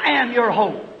I am your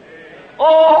hope.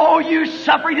 Oh, you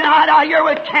suffering tonight out here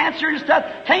with cancer and stuff.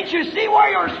 Can't you see where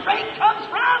your strength comes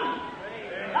from?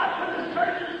 Not from the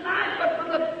surgeon's knife, but from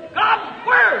the God's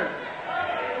Word.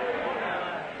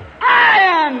 I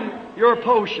am your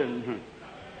potion.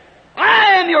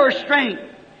 I am your strength.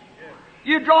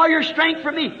 You draw your strength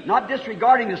from me. Not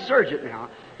disregarding the surgeon now.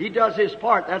 He does His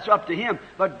part. That's up to Him.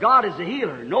 But God is a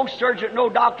healer. No surgeon, no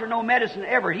doctor, no medicine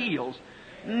ever heals.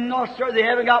 No, sir, they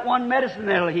haven't got one medicine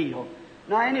that'll heal.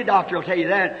 Now, any doctor will tell you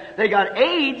that. They got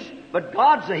AIDS, but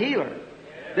God's a healer.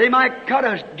 They might cut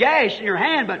a gash in your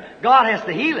hand, but God has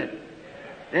to heal it.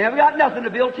 They haven't got nothing to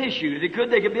build tissue. If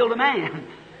they could build a man.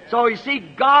 So you see,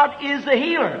 God is the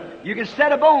healer. You can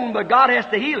set a bone, but God has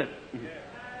to heal it.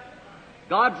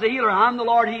 God's the healer. I'm the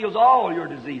Lord, heals all your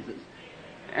diseases.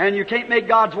 And you can't make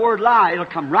God's Word lie. It'll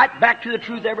come right back to the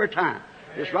truth every time.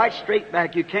 It's right straight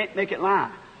back. You can't make it lie.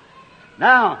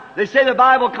 Now, they say the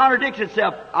Bible contradicts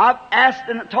itself. I've asked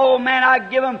and told man I'd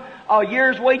give him a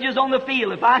year's wages on the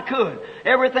field if I could.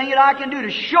 Everything that I can do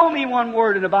to show me one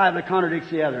word in the Bible that contradicts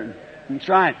the other. That's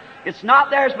right. It's not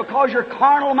there. It's because your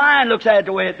carnal mind looks at it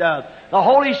the way it does. The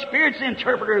Holy Spirit's the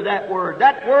interpreter of that Word.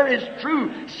 That Word is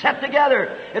true, set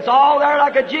together. It's all there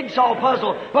like a jigsaw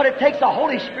puzzle. But it takes the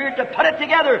Holy Spirit to put it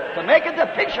together, to make it the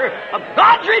picture of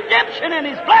God's redemption and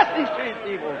His blessings to His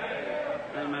people.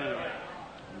 Amen.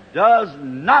 Does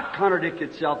not contradict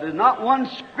itself. There's not one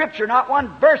scripture, not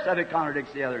one verse of it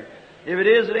contradicts the other. If it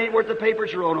is, it ain't worth the paper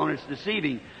it's wrote on. It's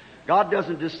deceiving. God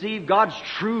doesn't deceive. God's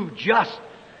true, just,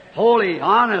 holy,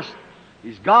 honest.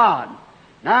 He's God.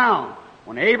 Now,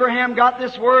 when Abraham got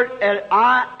this word,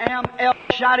 I am El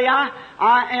Shaddai,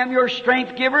 I am your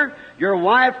strength giver. Your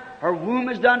wife, her womb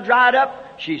is done dried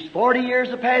up. She's 40 years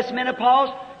past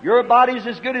menopause. Your body's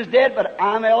as good as dead, but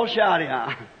I'm El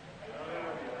Shaddai.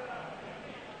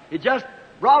 It just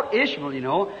brought Ishmael, you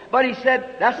know. But he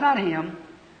said, that's not him.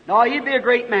 No, he'd be a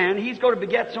great man. He's going to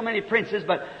beget so many princes,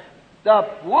 but the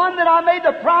one that I made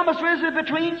the promise with is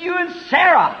between you and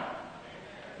Sarah.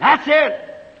 That's it.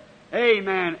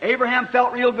 Amen. Abraham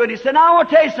felt real good. He said, now I want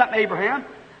to tell you something, Abraham.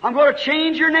 I'm going to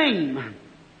change your name.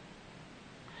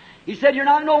 He said, you're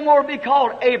not no more be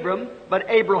called Abram, but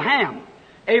Abraham.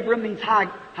 Abram means high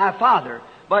father.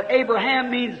 But Abraham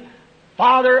means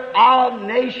father of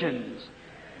nations.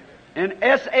 And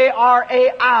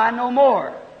S-A-R-A-I no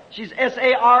more. She's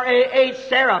S-A-R-A-H,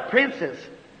 Sarah, princess.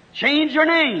 Change your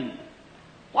name.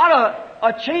 What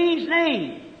a changed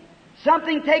name.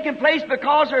 Something taking place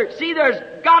because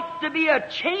there's got to be a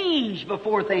change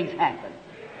before things happen.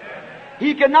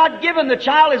 He cannot give them the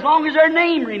child as long as their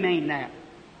name remained there.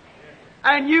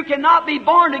 And you cannot be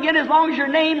born again as long as your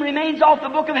name remains off the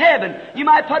book of heaven. You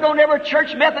might put on every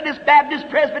church, Methodist, Baptist,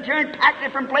 Presbyterian, packed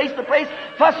it from place to place,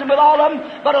 fussing with all of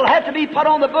them, but it'll have to be put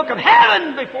on the book of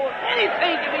heaven before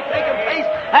anything can be taken place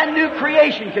and new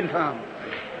creation can come.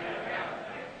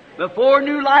 Before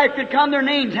new life could come, their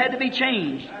names had to be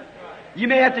changed. You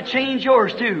may have to change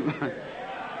yours too.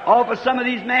 Off of some of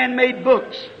these man-made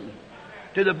books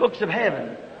to the books of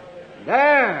heaven.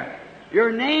 There. Your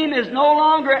name is no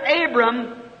longer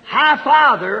Abram, high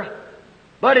father,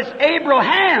 but it's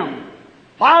Abraham,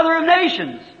 father of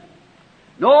nations.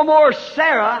 No more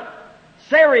Sarah,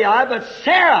 Sarai, but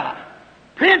Sarah,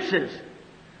 princess.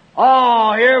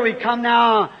 Oh, here we come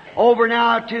now, over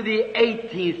now to the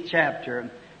 18th chapter.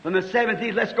 From the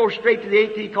 17th, let's go straight to the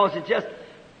 18th because it's just,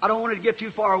 I don't want to get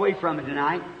too far away from it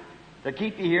tonight to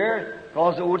keep you here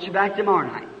because I want you back tomorrow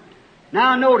night.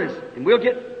 Now notice, and we'll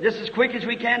get just as quick as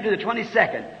we can to the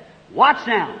 22nd. Watch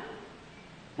now.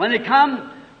 When they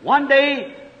come, one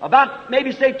day, about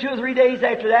maybe say 2 or 3 days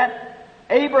after that,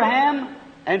 Abraham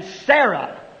and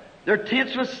Sarah, their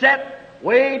tents was set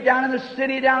way down in the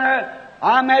city down there.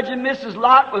 I imagine Mrs.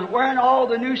 Lot was wearing all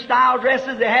the new style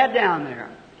dresses they had down there.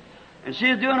 And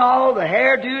she was doing all the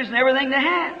hairdos and everything they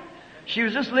had. She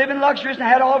was just living luxurious and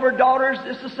had all of her daughters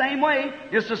just the same way.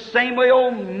 Just the same way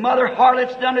old Mother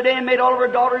Harlot's done today and made all of her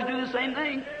daughters do the same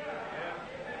thing.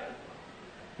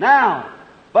 Now,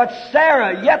 but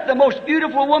Sarah, yet the most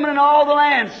beautiful woman in all the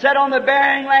land, sat on the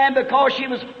bearing land because she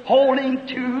was holding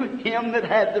to him that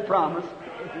had the promise.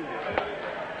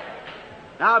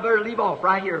 Now I better leave off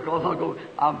right here because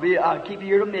I'll keep you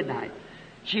here till midnight.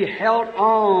 She held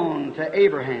on to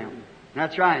Abraham.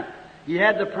 That's right. He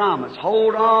had the promise.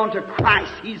 Hold on to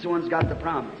Christ. He's the one who's got the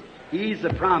promise. He's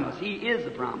the promise. He is the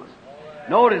promise.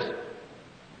 Notice,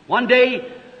 one day,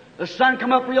 the sun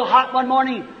come up real hot one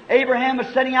morning. Abraham was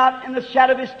sitting out in the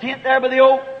shadow of his tent there by the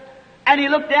oak. And he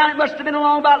looked down. It must have been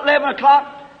along about 11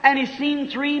 o'clock. And he seen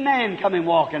 3 men coming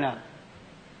walking up.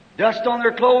 Dust on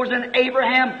their clothes. And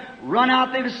Abraham run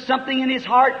out. There was something in his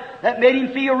heart that made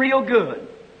him feel real good.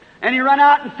 And he run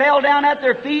out and fell down at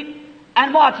their feet.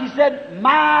 And watch, he said,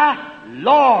 my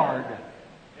Lord.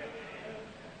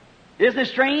 Isn't it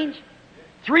strange?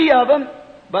 3 of them,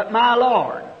 but my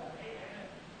Lord.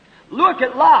 Look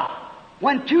at Lot.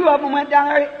 When 2 of them went down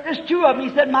there, there's 2 of them,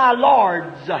 he said, my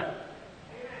Lords.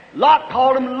 Lot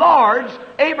called them lords.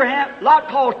 Lot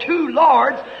called 2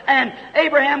 lords, and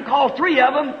Abraham called 3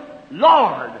 of them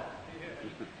Lord.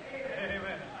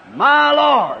 My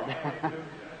Lord.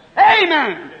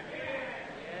 Amen.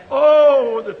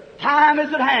 Oh, the time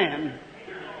is at hand.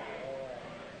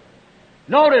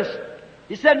 Notice,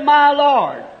 he said, my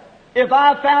Lord, if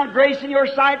I found grace in your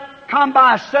sight, come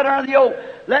by, sit under the oak.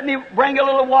 Let me bring a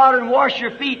little water and wash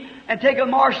your feet and take a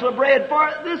morsel of bread.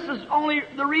 For this is only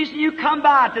the reason you come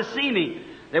by, to see me.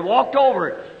 They walked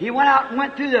over. He went out and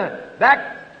went through the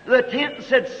back of the tent and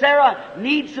said, Sarah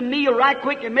needs some meal right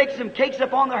quick and make some cakes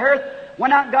up on the hearth.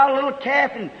 Went out and got a little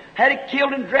calf and had it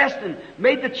killed and dressed and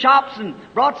made the chops and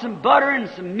brought some butter and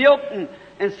some milk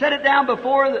and set it down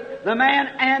before the man,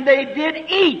 and they did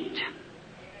eat.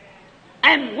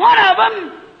 And one of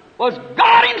them was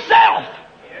God Himself.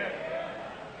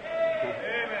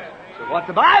 So what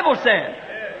the Bible said.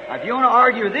 Now, if you want to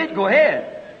argue with it, go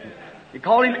ahead. You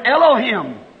call Him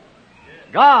Elohim.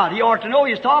 God. He ought to know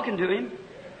He's talking to him.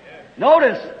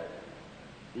 Notice,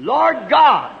 Lord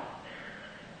God.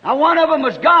 Now one of them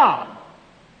was God.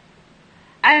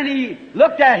 And he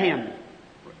looked at him.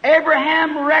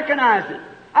 Abraham recognized it.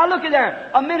 I look at there.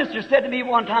 A minister said to me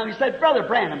one time, he said, Brother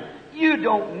Branham, you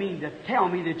don't mean to tell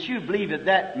me that you believe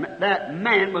that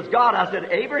man was God. I said,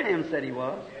 Abraham said he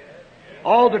was.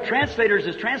 All the translators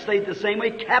is translated the same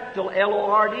way, capital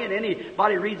L-O-R-D, and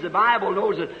anybody reads the Bible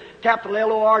knows that capital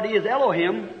L-O-R-D is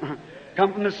Elohim.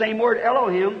 Come from the same word,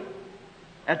 Elohim.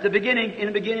 In the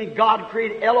beginning, God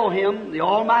created Elohim, the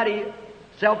Almighty,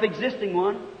 self-existing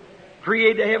one,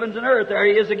 created the heavens and earth. There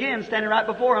He is again, standing right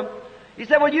before him. He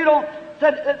said, well, you don't,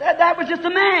 said, that was just a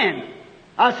man.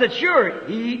 I said, sure,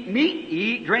 he eat meat,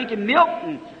 he eat drinking milk,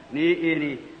 and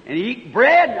he eat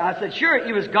bread. I said, sure,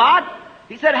 he was God.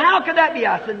 He said, how could that be?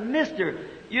 I said, mister,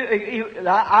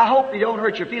 I hope you don't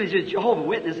hurt your feelings. You're a Jehovah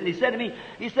Witness. And he said to me,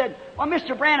 well,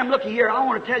 Mr. Branham, looky here, I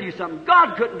want to tell you something.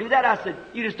 God couldn't do that. I said,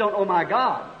 you just don't know my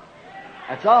God.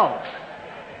 That's all.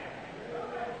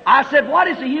 I said, what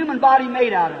is the human body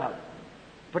made out of?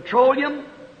 Petroleum,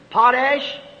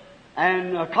 potash,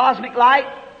 and cosmic light,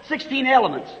 16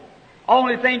 elements.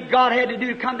 Only thing God had to do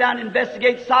to come down and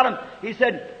investigate Sodom, He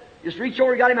said, just reach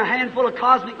over, got him a handful of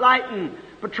cosmic light and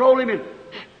petroleum, and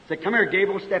said, come here,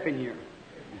 Gabriel, step in here.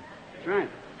 That's right.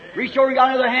 Reached over, got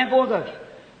another handful of the,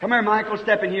 come here, Michael,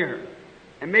 step in here.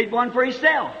 And made one for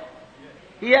himself.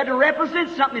 He had to represent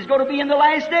something. He's going to be in the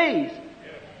last days.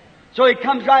 So he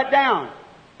comes right down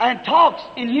and talks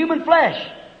in human flesh.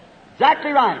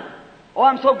 Exactly right. Oh,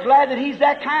 I'm so glad that He's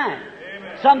that kind.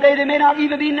 Someday there may not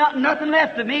even be nothing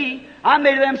left of me. I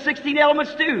made of them 16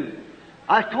 elements too.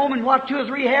 I combed and what 2 or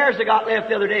 3 hairs I got left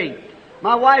the other day.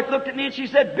 My wife looked at me and she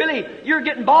said, Billy, you're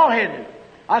getting bald-headed.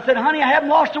 I said, honey, I haven't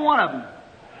lost a one of them.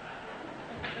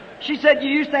 She said, you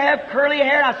used to have curly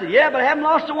hair. I said, yeah, but I haven't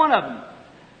lost a one of them.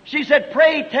 She said,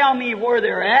 pray tell me where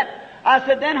they're at. I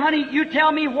said, then honey, you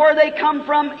tell me where they come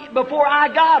from before I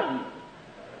got them.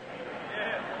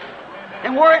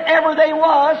 And wherever they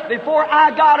was, before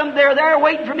I got them, they're there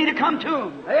waiting for me to come to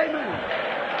them. Amen.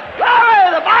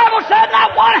 Glory! The Bible said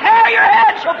not one hair of your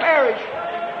head shall perish.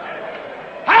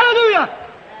 Hallelujah!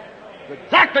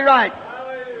 Exactly right.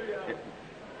 It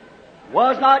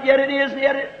was not, yet it is,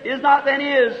 yet it is not, then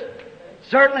is.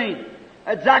 Certainly.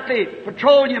 Exactly.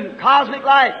 Petroleum, cosmic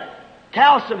light,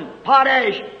 calcium,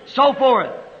 potash, so forth.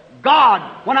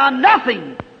 God, when I'm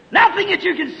nothing that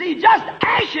you can see, just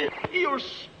ashes, He'll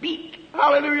speak.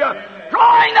 Hallelujah.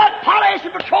 Drawing that potash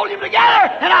and petroleum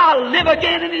together, and I'll live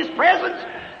again in His presence.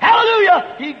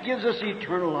 Hallelujah. He gives us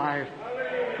eternal life.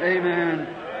 Amen.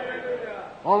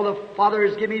 All the Father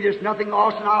has given me, there's nothing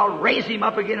lost, and I'll raise Him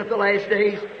up again at the last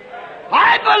days.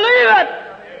 I believe it.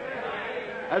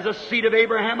 As a seed of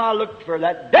Abraham, I looked for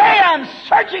that day. I'm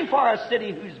searching for a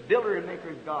city whose builder and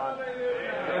maker is God.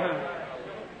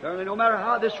 Certainly, no matter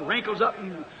how this wrinkles up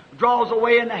and draws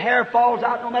away and the hair falls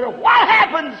out, no matter what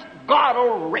happens, God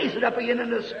will raise it up again in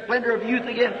the splendor of youth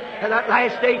again at that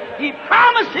last day. He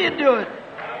promised He'd do it.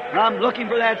 And I'm looking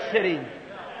for that city.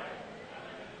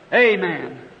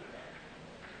 Amen.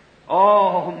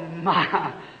 Oh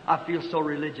my, I feel so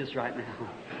religious right now.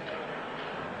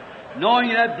 Knowing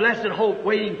that blessed hope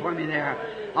waiting for me there.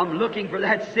 I'm looking for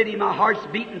that city. My heart's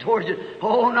beating towards it.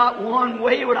 Oh, not one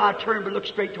way would I turn but look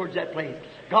straight towards that place.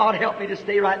 God help me to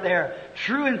stay right there.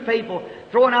 True and faithful.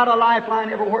 Throwing out a lifeline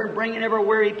everywhere and bringing every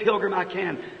weary pilgrim I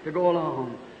can to go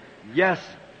along. Yes.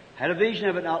 Had a vision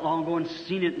of it not long ago and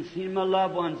seen it and seen my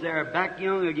loved ones there, back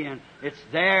young again. It's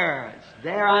there. It's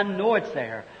there. I know it's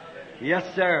there. Yes,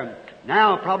 sir.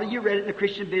 Now, probably you read it in the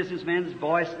Christian Businessman's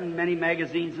Voice and many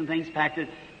magazines and things packed it.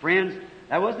 Friends,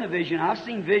 That wasn't a vision. I've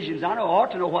seen visions. I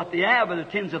ought to know what they have with the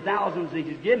tens of thousands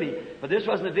He's given me. But this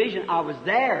wasn't a vision. I was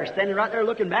there, standing right there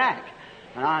looking back.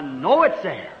 And I know it's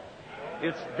there.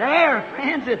 It's there,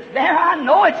 friends. It's there. I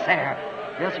know it's there.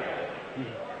 Yes,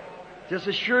 just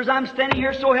as sure as I'm standing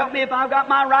here, so help me if I've got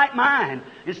my right mind.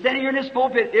 And standing here in this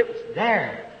pulpit, it's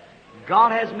there.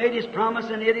 God has made His promise,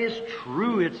 and it is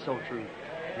true. It's so true.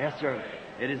 Yes, sir.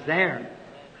 It is there.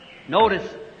 Notice,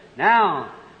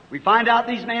 now, we find out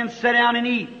these men sat down and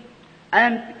eat.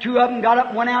 And two of them got up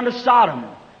and went down to Sodom.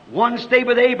 One stayed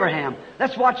with Abraham.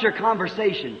 Let's watch their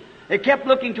conversation. They kept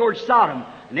looking towards Sodom.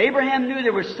 And Abraham knew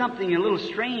there was something a little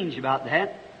strange about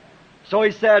that. So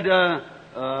he said,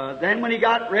 then when he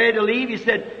got ready to leave, he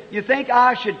said, you think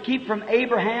I should keep from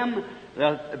Abraham,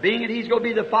 being that he's going to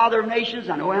be the father of nations?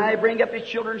 I know how he bring up his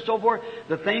children and so forth,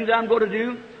 the things I'm going to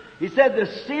do. He said, the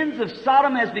sins of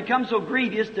Sodom has become so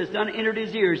grievous that it's done entered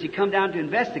his ears. He come down to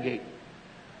investigate.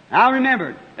 Now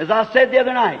remember, as I said the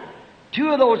other night, two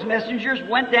of those messengers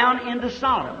went down into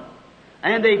Sodom.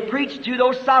 And they preached to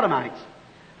those Sodomites.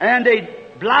 And they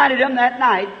blinded them that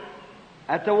night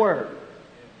at the Word.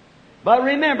 But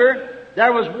remember,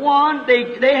 there was one,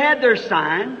 they had their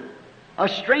sign, a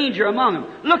stranger among them.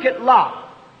 Look at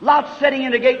Lot. Lot sitting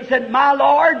in the gate and said, my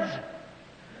lords,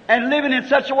 and living in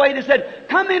such a way they said,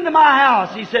 come into my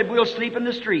house. He said, we'll sleep in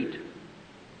the street.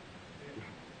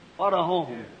 What a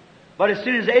home. But as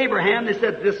soon as Abraham, they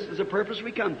said, this is the purpose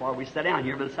we come for. We sat down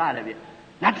here by the side of you.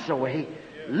 That's the way.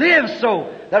 Live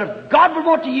so that if God would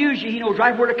want to use you, He knows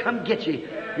right where to come get you.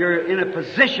 You're in a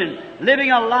position, living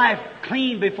a life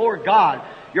clean before God.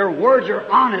 Your words are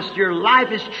honest. Your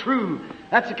life is true.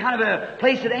 That's the kind of a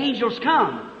place that angels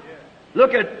come.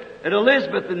 Look at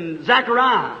Elizabeth and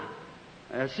Zachariah.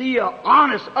 See,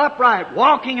 honest, upright,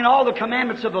 walking in all the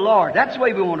commandments of the Lord. That's the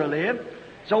way we want to live.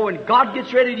 So when God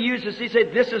gets ready to use us, He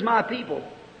said, this is my people.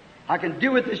 I can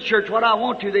do with this church what I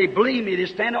want to. They believe me. They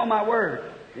stand on my word.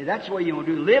 That's the way you want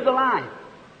to do. Live the life.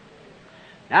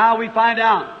 Now we find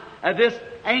out that this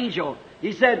angel,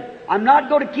 he said, I'm not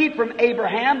going to keep from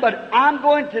Abraham, but I'm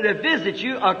going to visit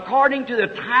you according to the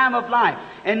time of life.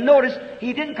 And notice,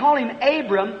 he didn't call him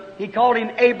Abram, he called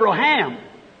him Abraham.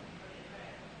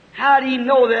 How did he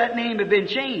know that name had been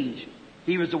changed?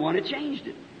 He was the one that changed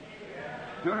it.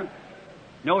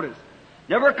 Notice,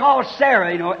 never called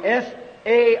Sarah,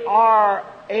 S-A-R-A-I,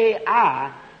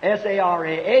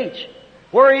 S-A-R-A-H.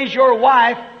 Where is your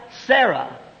wife,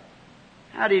 Sarah?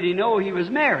 How did he know he was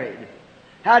married?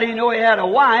 How did he know he had a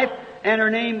wife and her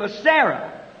name was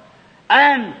Sarah?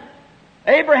 And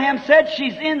Abraham said,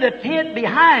 she's in the tent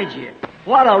behind you.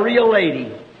 What a real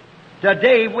lady.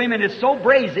 Today, women is so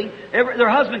brazen, their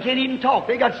husband can't even talk.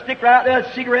 They got to stick right out there,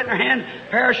 a cigarette in their hand,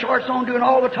 pair of shorts on, doing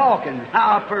all the talking.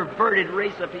 How a perverted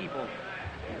race of people.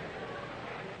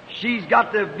 She's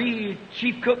got to be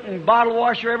chief cook and bottle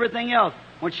washer, everything else.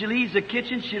 When she leaves the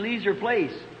kitchen, she leaves her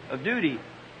place of duty,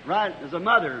 right, as a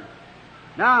mother.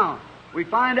 Now, we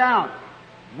find out,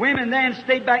 women then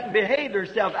stayed back and behaved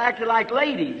themselves, acted like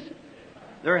ladies.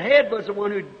 Their head was the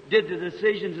one who did the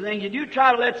decisions and things. You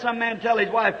try to let some man tell his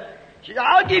wife,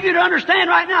 I'll give you to understand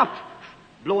right now.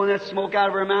 Blowing that smoke out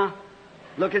of her mouth.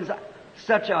 Looking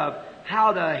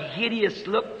how the hideous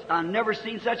look. I've never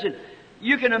seen such a...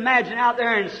 You can imagine out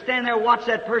there and stand there, watch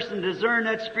that person discern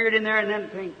that spirit in there and then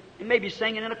think, and maybe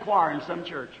singing in a choir in some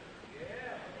church.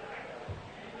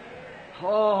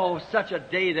 Oh, such a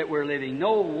day that we're living.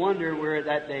 No wonder we're at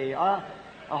that day. I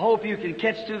hope you can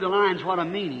catch through the lines what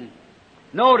I'm meaning.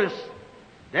 Notice,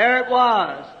 there it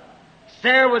was.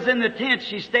 Sarah was in the tent.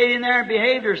 She stayed in there and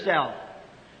behaved herself.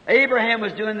 Abraham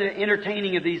was doing the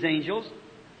entertaining of these angels.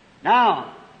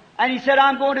 Now, and he said,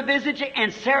 I'm going to visit you.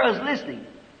 And Sarah's listening.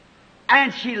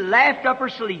 And she laughed up her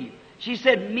sleeve. She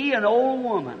said, me, an old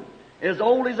woman, as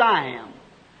old as I am,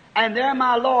 and there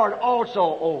my Lord also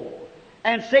old,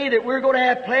 and say that we're going to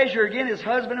have pleasure again as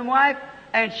husband and wife?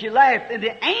 And she laughed. And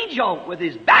the angel, with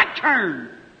his back turned,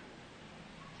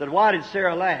 said, why did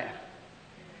Sarah laugh?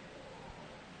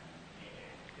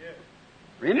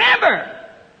 Remember,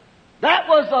 that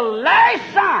was the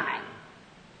last sign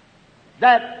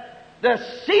that the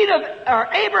seed of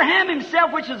Abraham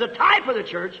himself, which is a type of the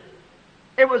church,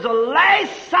 it was the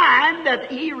last sign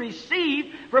that he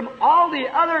received from all the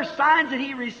other signs that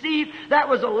he received. That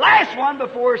was the last one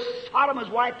before Sodom was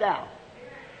wiped out.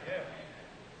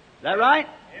 Is that right?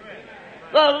 Amen.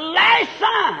 The last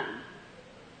sign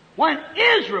when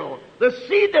Israel, the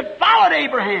seed that followed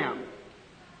Abraham,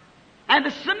 and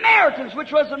the Samaritans,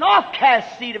 which was an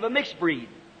off-cast seed of a mixed breed,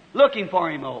 looking for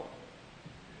him.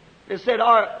 It said,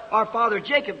 our father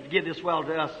Jacob give this well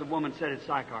to us, the woman said at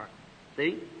Sychar.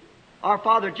 See? our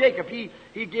father Jacob. He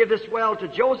gave this well to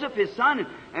Joseph, his son,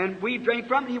 and we drank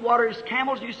from it. He watered his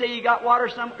camels. You say you got water,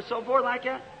 so forth like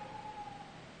that?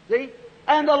 See?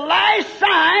 And the last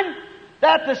sign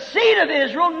that the seed of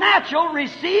Israel, natural,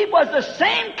 received was the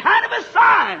same kind of a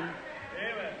sign.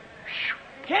 Amen.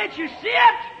 Can't you see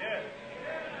it? Yes.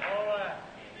 All right.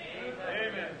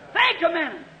 Amen. Think a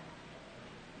minute.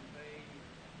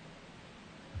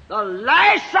 The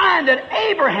last sign that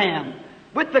Abraham,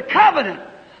 with the covenant,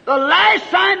 the last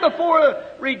sign before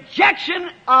rejection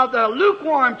of the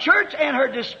lukewarm church and her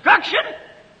destruction,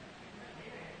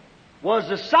 was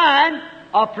the sign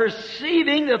of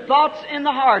perceiving the thoughts in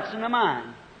the hearts and the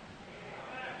mind.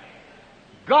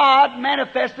 God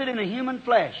manifested in a human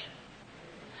flesh.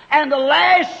 And the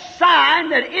last sign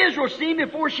that Israel seen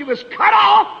before she was cut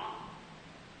off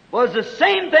was the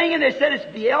same thing, and they said it's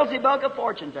Beelzebub, a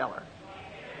fortune teller.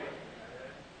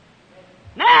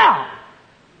 Now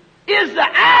is the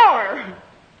hour.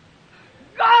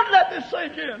 God, let this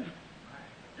sink in.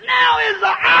 Now is the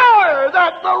hour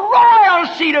that the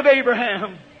royal seed of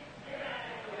Abraham.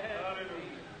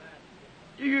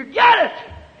 Do you get it?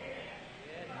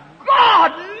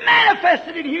 God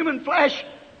manifested in human flesh,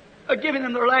 giving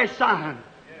them their last sign.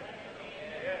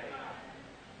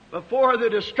 Before the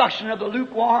destruction of the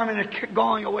lukewarm and it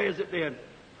going away as it did.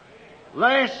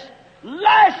 Last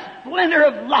splendor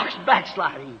of Lot's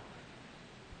backsliding.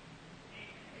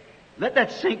 Let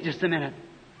that sink just a minute.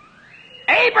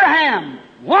 Abraham,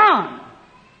 1.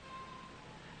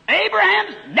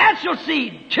 Abraham's natural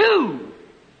seed, 2.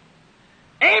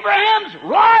 Abraham's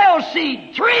royal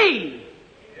seed, 3.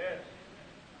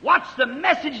 What's the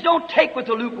message don't take with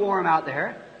the lukewarm out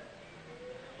there?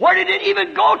 Where did it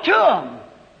even go to them?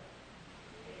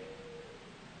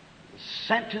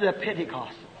 Sent to the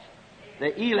Pentecostals,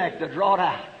 the elect, the drawed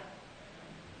out.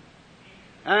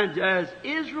 And as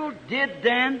Israel did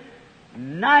then,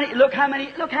 look how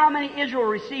many Israel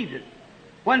received it.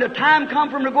 When the time come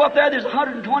for them to go up there, there's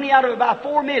 120 out of about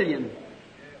 4 million.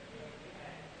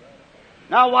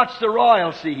 Now watch the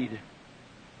royal seed.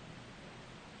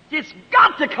 It's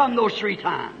got to come those 3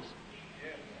 times.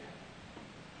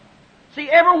 See,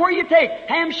 everywhere you take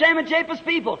Ham, Shem, and Japheth's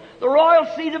people, the royal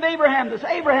seed of Abraham,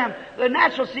 the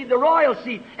natural seed, the royal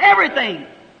seed, everything.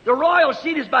 The royal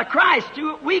seed is by Christ.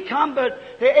 To it we come, but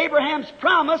to Abraham's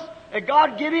promise that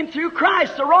God gave him through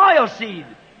Christ, the royal seed.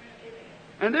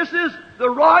 And this is the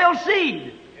royal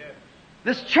seed.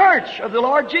 This church of the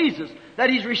Lord Jesus that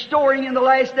He's restoring in the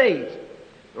last days.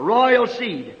 The royal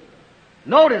seed.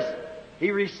 Notice,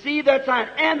 He received that sign.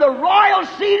 And the royal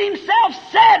seed Himself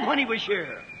said when He was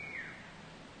here,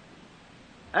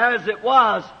 as it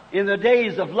was in the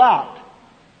days of Lot,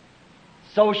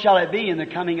 so shall it be in the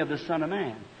coming of the Son of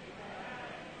Man.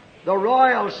 The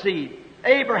royal seed,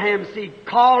 Abraham's seed,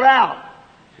 called out.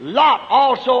 Lot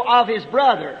also of his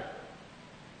brother,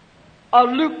 a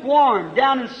lukewarm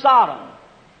down in Sodom,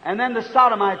 and then the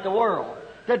Sodomite, the world.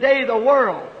 Today the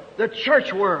world, the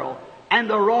church world, and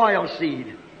the royal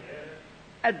seed.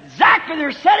 Exactly,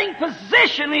 they're setting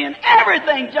positionally in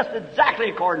everything just exactly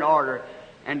according to order.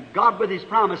 And God with His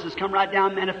promises come right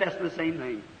down manifesting the same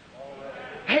thing.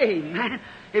 Hey, man,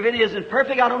 if it isn't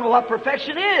perfect, I don't know what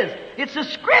perfection is. It's a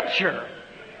Scripture.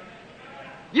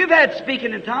 You've had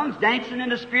speaking in tongues, dancing in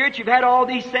the Spirit. You've had all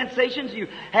these sensations.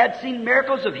 You've seen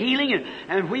miracles of healing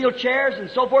and wheelchairs and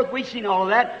so forth. We've seen all of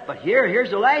that. But here's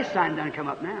the last sign done come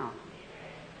up now.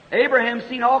 Abraham's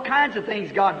seen all kinds of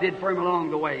things God did for him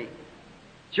along the way.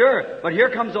 Sure, but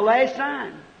here comes the last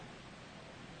sign.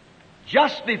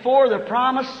 Just before the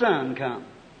promised son comes.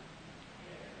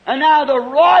 And now the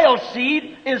royal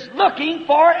seed is looking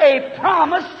for a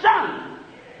promised son.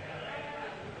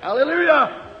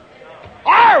 Hallelujah.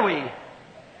 Are we?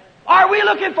 Are we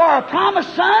looking for a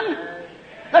promised son?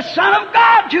 The Son of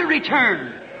God to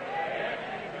return.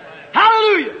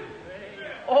 Hallelujah.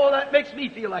 Oh, that makes me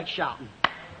feel like shouting.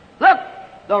 Look,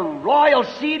 the royal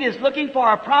seed is looking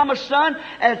for a promised son,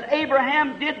 as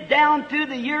Abraham did down through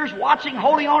the years, watching,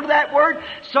 holding on to that word.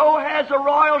 So has the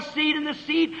royal seed and the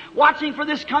seed watching for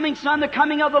this coming son, the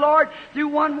coming of the Lord, through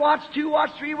 1 watch, 2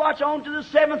 watch, 3 watch, on to the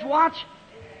 7th watch.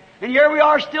 And here we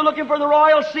are still looking for the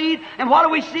royal seed. And what do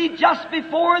we see just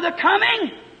before the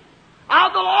coming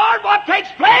of the Lord? What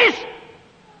takes place?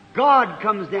 God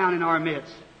comes down in our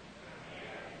midst,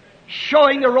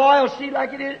 showing the royal seed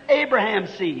like it is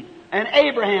Abraham's seed. And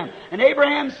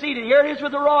Abraham's seed, and here it is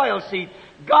with the royal seed.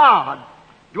 God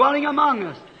dwelling among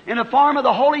us in the form of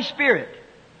the Holy Spirit,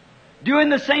 doing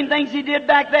the same things He did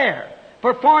back there,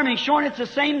 performing, showing it's the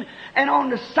same, and on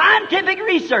the scientific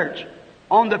research,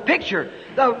 on the picture,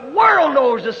 the world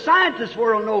knows, the scientist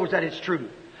world knows that it's true.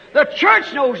 The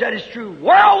church knows that is true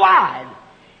worldwide.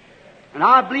 And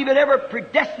I believe that every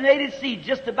predestinated seed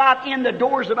just about in, the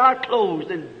door's about closed,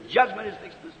 and judgment is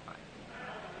fixed this way.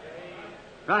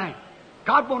 Right.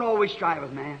 God won't always strive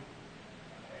with man.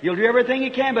 He'll do everything He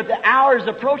can, but the hour is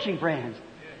approaching, friends.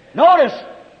 Notice,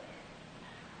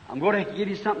 I'm going to give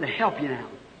you something to help you now.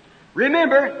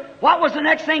 Remember, what was the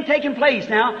next thing taking place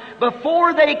now?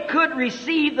 Before they could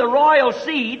receive the royal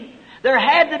seed, there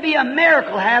had to be a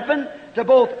miracle happen to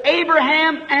both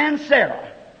Abraham and Sarah.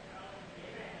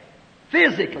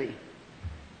 Physically.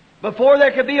 Before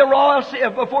there could be a royal seed,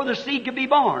 before the seed could be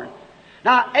born.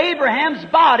 Now, Abraham's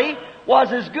body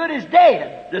was as good as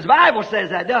dead. The Bible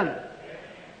says that, doesn't it?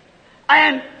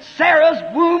 And Sarah's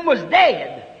womb was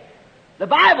dead. The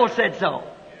Bible said so.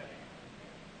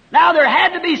 Now there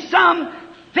had to be some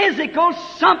physical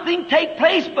something take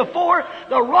place before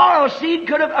the royal seed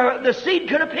could have, the seed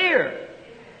could appear.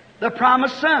 The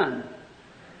promised son.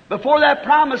 Before that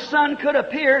promised son could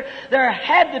appear, there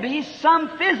had to be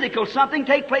some physical something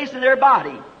take place in their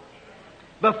body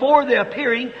before the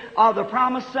appearing of the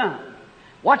promised son.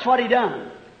 Watch what He done.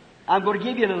 I'm going to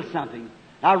give you a little something.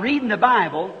 Now, reading the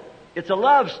Bible, it's a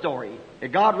love story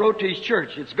that God wrote to His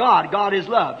church. It's God. God is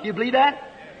love. You believe that?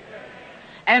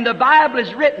 And the Bible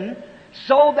is written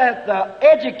so that the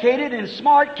educated and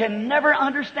smart can never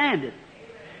understand it.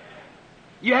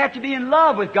 You have to be in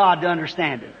love with God to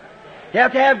understand it. You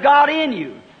have to have God in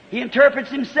you. He interprets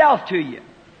Himself to you.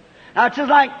 Now it's just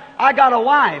like, I got a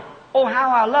wife. Oh,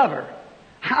 how I love her.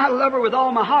 I love her with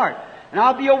all my heart. And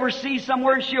I'll be overseas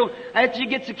somewhere, and she'll, after she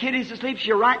gets the kiddies to sleep,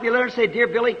 she'll write me a letter and say, "Dear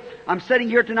Billy, I'm sitting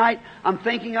here tonight. I'm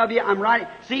thinking of you. I'm writing."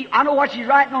 See, I know what she's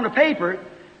writing on the paper,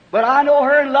 but I know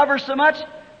her and love her so much,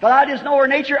 but I just know her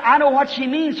nature. I know what she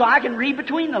means, so I can read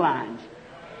between the lines.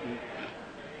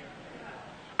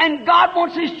 And God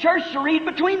wants His church to read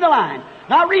between the lines.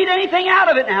 Not read anything out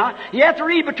of it now. You have to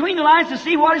read between the lines to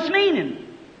see what it's meaning.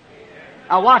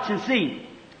 Now watch and see.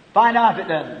 Find out if it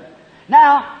doesn't.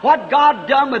 Now, what God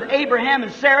done with Abraham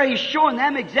and Sarah, He's showing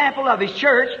them example of His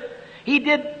church. He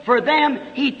did for them,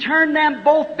 He turned them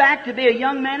both back to be a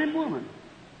young man and woman.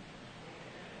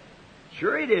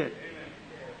 Sure He did.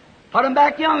 Put them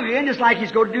back young again, just like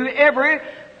He's going to do every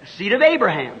seed of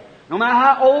Abraham. No matter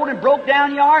how old and broke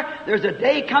down you are, there's a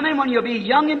day coming when you'll be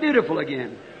young and beautiful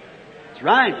again. That's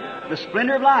right. The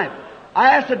splendor of life.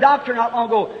 I asked a doctor not long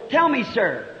ago, "Tell me,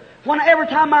 sir, every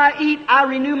time I eat, I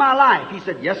renew my life." He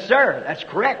said, "Yes, sir, that's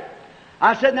correct."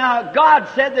 I said, "Now, God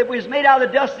said that we was made out of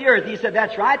the dust of the earth." He said,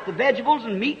 "That's right. The vegetables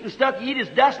and meat and stuff you eat is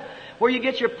dust, where you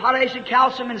get your potassium,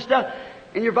 calcium and stuff.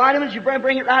 And your vitamins, you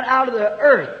bring it right out of the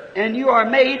earth. And you are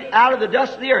made out of the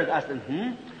dust of the earth." I said,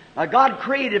 Now, God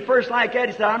created first like that.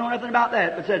 He said, "I know nothing about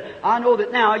that." But said, "I know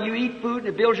that now you eat food and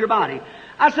it builds your body."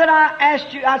 I said,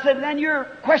 "Then you're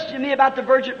questioning me about the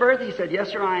virgin birth?" He said, "Yes,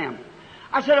 sir, I am."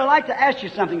 I said, "I'd like to ask you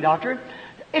something, doctor.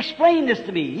 Explain this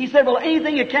to me." He said, "Well,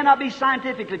 anything that cannot be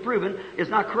scientifically proven is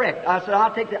not correct." I said,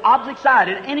 "I'll take the opposite side.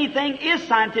 And anything is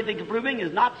scientifically proven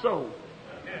is not so."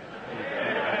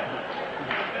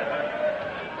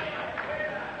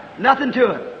 Nothing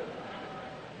to it.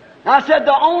 I said,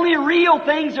 the only real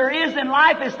things there is in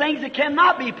life is things that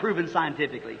cannot be proven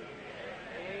scientifically.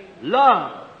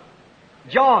 Love,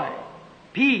 joy,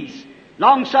 peace,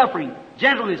 long-suffering,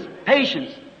 gentleness,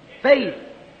 patience, faith.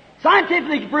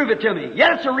 Scientifically prove it to me.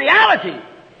 Yet it's a reality.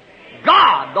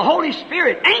 God, the Holy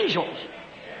Spirit, angels.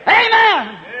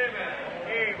 Amen.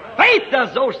 Faith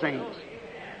does those things.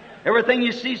 Everything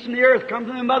you see from the earth comes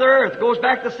from the Mother Earth. Goes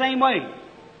back the same way.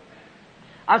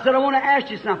 I said, "I want to ask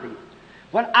you something.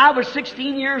 When I was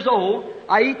 16 years old,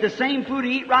 I eat the same food I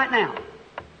eat right now.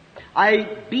 I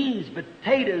eat beans,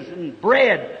 potatoes, and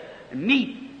bread, and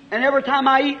meat. And every time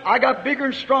I eat, I got bigger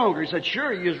and stronger." He said,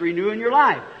 "Sure, you're renewing your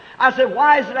life." I said,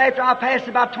 "Why is it after I passed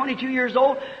about 22 years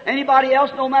old, anybody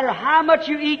else, no matter how much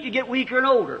you eat, you get weaker and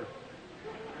older?"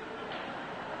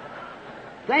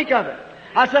 Think of it.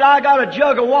 I said, "I got a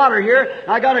jug of water here,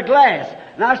 and I got a glass.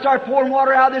 And I start pouring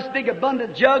water out of this big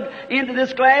abundant jug into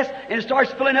this glass, and it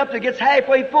starts filling up till it gets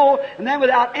halfway full, and then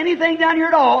without anything down here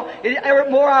at all, the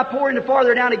more I pour in, the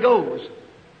farther down it goes.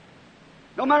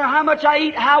 No matter how much I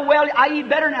eat, how well I eat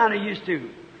better now than I used to.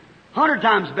 100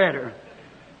 times better.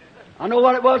 I know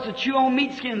what it was to chew on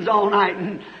meat skins all night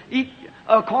and eat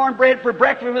cornbread for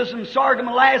breakfast with some sorghum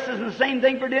molasses, and the same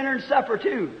thing for dinner and supper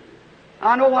too.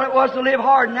 I know what it was to live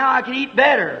hard, and now I can eat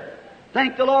better.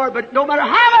 Thank the Lord. But no matter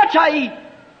how much I eat,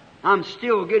 I'm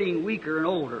still getting weaker and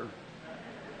older.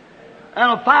 And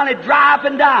I'll finally dry up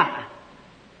and die.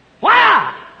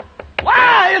 Why?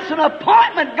 Why? It's an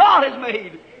appointment God has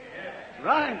made.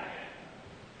 Right?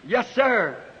 Yes,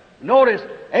 sir. Notice,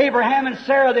 Abraham and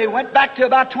Sarah, they went back to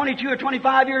about 22 or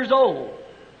 25 years old.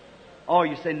 Oh,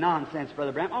 you say nonsense,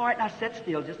 Brother Branham. All right, now sit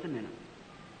still just a minute.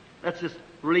 Let's just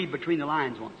read between the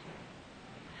lines once.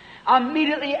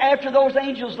 Immediately after those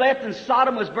angels left and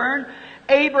Sodom was burned,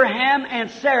 Abraham and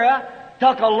Sarah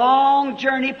took a long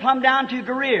journey plumb down to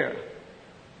Gerar.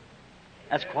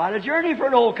 That's quite a journey for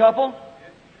an old couple.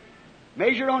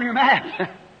 Measure it on your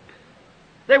map.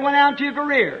 They went down to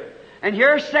Gerar. And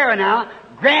here's Sarah now,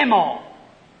 grandma,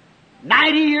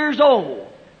 90 years old,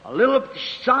 a little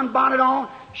sunbonnet on,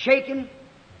 shaking,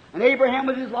 and Abraham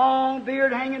with his long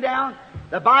beard hanging down.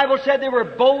 The Bible said they were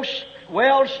both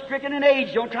well stricken in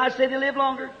age. Don't try to say they lived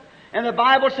longer. And the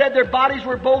Bible said their bodies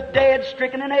were both dead,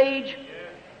 stricken in age.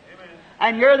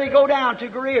 And here they go down to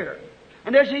Gerar.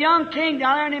 And there's a young king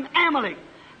down there named Amalek.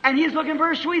 And he's looking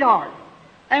for a sweetheart.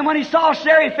 And when he saw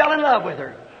Sarah, he fell in love with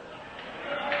her.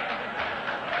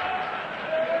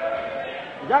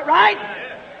 Is that right?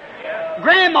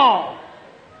 Grandma.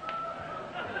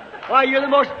 Why, you're the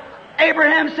most...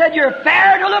 Abraham said, you're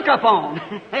fair to look upon.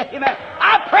 Amen.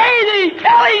 I pray thee,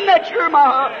 tell him that you're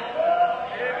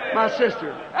my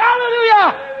sister.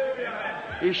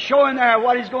 Hallelujah. He's showing there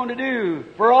what he's going to do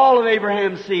for all of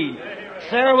Abraham's seed.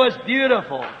 Sarah was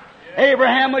beautiful.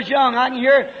 Abraham was young. I can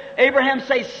hear Abraham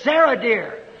say, Sarah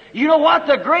dear, you know what?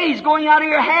 The gray's going out of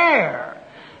your hair.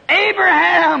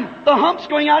 Abraham, the hump's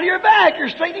going out of your back. You're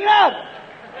straightening up.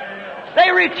 They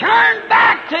returned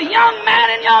back to young man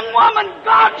and young woman,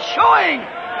 God showing.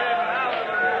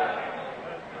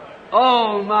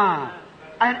 Oh my.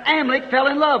 And Amalek fell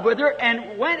in love with her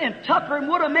and went and took her and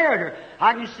would have married her.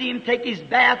 I can see him take his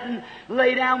bath and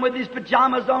lay down with his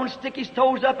pajamas on, stick his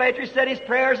toes up after he said his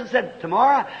prayers and said,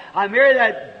 tomorrow I marry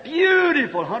that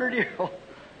beautiful 100-year-old.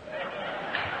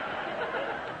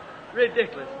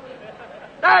 Ridiculous.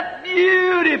 That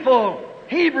beautiful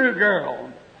Hebrew girl.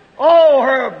 Oh,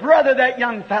 her brother, that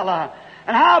young fella.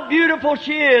 And how beautiful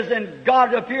she is. And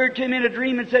God appeared to him in a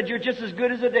dream and said, you're just as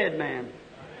good as a dead man.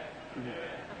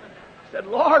 He said,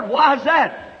 Lord, why is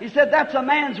that? He said, that's a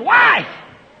man's wife.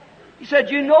 He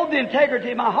said, you know the integrity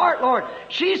of my heart, Lord.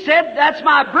 She said, that's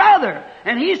my brother.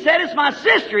 And he said, it's my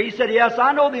sister. He said, yes,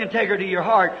 I know the integrity of your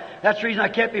heart. That's the reason I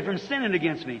kept you from sinning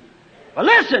against me. But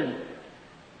listen,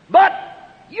 but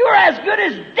you're as good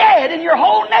as dead and your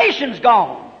whole nation's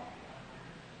gone.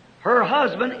 Her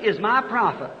husband is my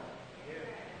prophet.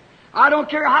 I don't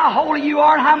care how holy you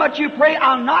are and how much you pray,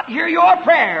 I'll not hear your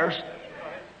prayers.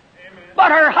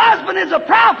 But her husband is a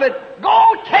prophet.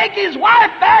 Go take his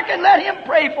wife back and let him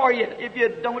pray for you. If you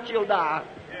don't, you'll die.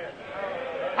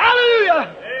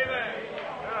 Hallelujah!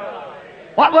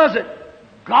 What was it?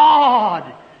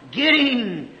 God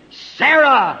getting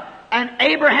Sarah and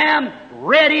Abraham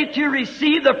ready to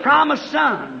receive the promised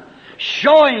son,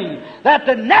 showing that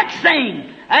the next thing,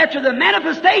 after the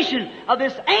manifestation of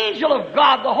this angel of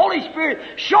God, the Holy Spirit,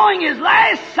 showing His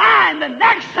last sign, the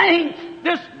next thing,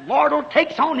 this mortal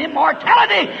takes on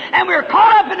immortality, and we're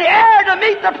caught up in the air to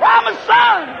meet the promised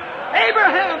son.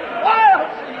 Abraham,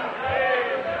 wild seed.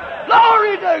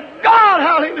 Glory to God,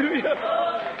 hallelujah.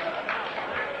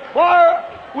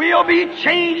 For we'll be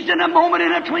changed in a moment,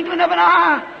 in a twinkling of an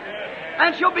eye,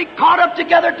 and shall be caught up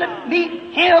together to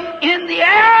meet Him in the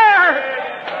air.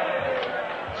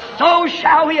 So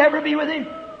shall we ever be with Him.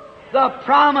 The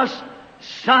promised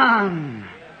Son.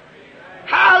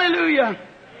 Hallelujah.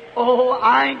 Oh,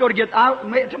 I ain't going to get out.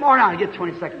 Tomorrow night I'll get the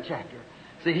 22nd chapter.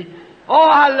 See? Oh,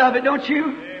 I love it, don't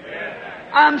you?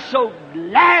 I'm so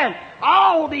glad.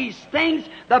 All these things,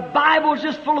 the Bible's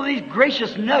just full of these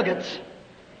gracious nuggets.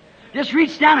 Just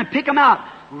reach down and pick them out.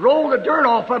 Roll the dirt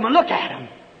off of them and look at them.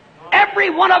 Every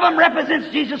one of them represents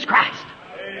Jesus Christ.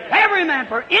 Every man,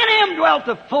 for in Him dwelt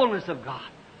the fullness of God.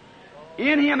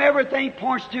 In Him everything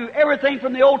points to, everything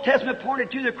from the Old Testament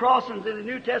pointed to the cross, and in the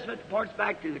New Testament points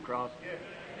back to the cross.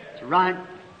 It's right.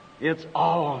 It's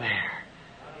all there.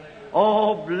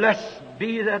 Oh, blessed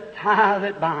be the tie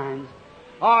that binds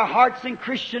our hearts in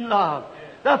Christian love.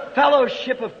 The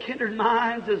fellowship of kindred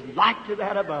minds is like to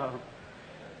that above.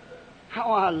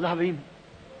 How I love Him.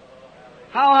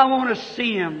 How I want to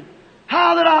see Him.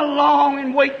 How that I long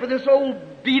and wait for this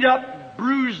old beat up,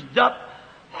 bruised up,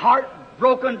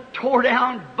 heartbroken, tore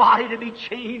down body to be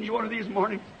changed one of these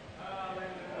mornings.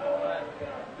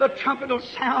 The trumpet will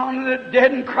sound and the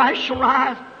dead in Christ shall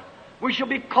rise. We shall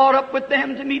be caught up with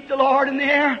them to meet the Lord in the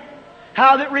air.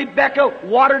 How that Rebekah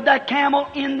watered that camel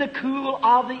in the cool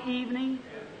of the evening.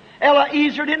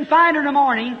 Eliezer didn't find her in the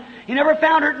morning. He never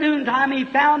found her at noontime. He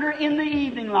found her in the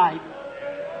evening light.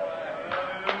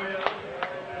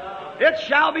 It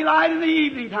shall be light in the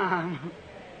evening time.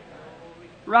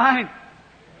 Right.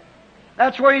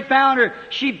 That's where he found her.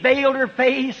 She veiled her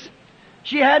face.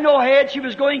 She had no head. She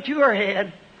was going to her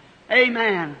head.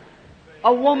 Amen.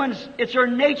 It's her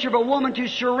nature of a woman to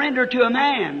surrender to a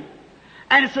man.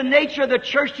 And it's the nature of the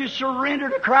church to surrender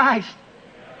to Christ.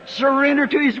 Surrender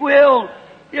to His will.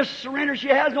 Just surrender. She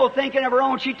has no thinking of her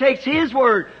own. She takes His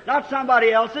word, not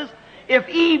somebody else's. If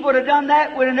Eve would have done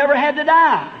that, we'd have never had to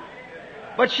die.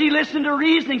 But she listened to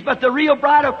reasonings. But the real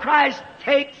bride of Christ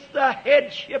takes the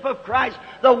headship of Christ,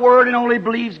 the Word, and only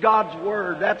believes God's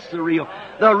Word. That's the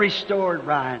restored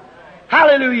bride.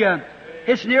 Hallelujah.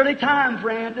 It's nearly time,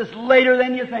 friend. It's later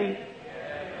than you think.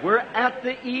 We're at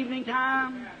the evening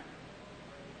time.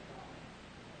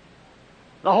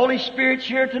 The Holy Spirit's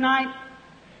here tonight.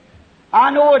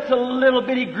 I know it's a little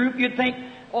bitty group. You'd think,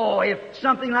 oh, if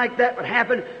something like that would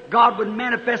happen, God would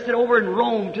manifest it over in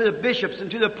Rome to the bishops and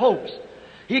to the popes.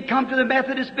 He'd come to the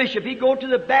Methodist bishop. He'd go to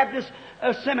the Baptist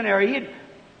seminary.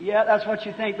 Yeah, that's what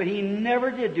you think, but He never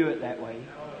did do it that way.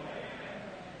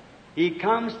 He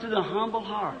comes to the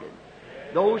humble-hearted,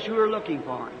 those who are looking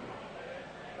for Him.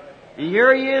 And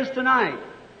here He is tonight,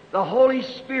 the Holy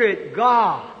Spirit,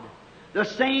 God, the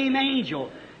same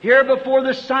angel, here before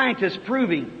the scientists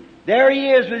proving. There He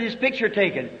is with His picture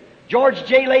taken. George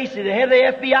J. Lacey, the head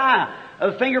of the FBI,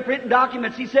 of fingerprinting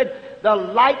documents, he said, the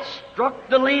light struck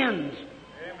the lens.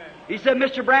 He said,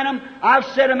 Mr. Branham, I've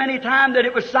said a many times that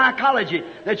it was psychology,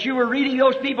 that you were reading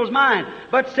those people's mind,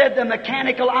 but said the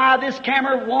mechanical eye of this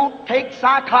camera won't take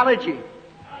psychology.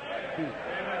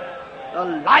 The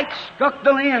light struck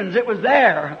the lens. It was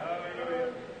there.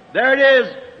 There it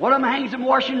is. One of them hangs in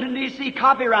Washington, D.C.,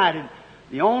 copyrighted.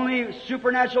 The only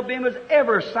supernatural being was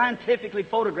ever scientifically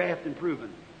photographed and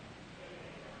proven.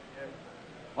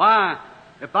 Why?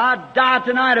 If I die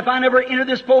tonight, if I never enter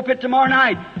this pulpit tomorrow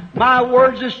night, my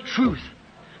words is truth.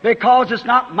 Because it's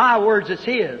not my words, it's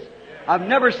His. I've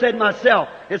never said myself,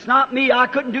 it's not me, I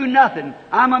couldn't do nothing.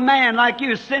 I'm a man like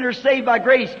you, a sinner saved by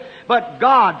grace. But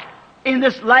God, in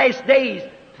this last days,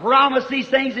 promised these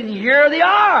things, and here they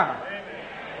are.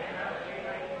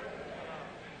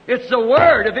 It's the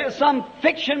Word. If it's some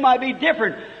fiction, might be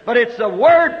different. But it's the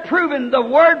Word proven, the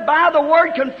Word by the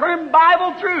Word, confirmed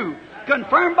Bible through.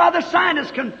 Confirmed by the scientists,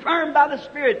 confirmed by the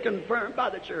Spirit, confirmed by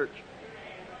the church.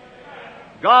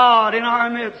 God in our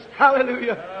midst.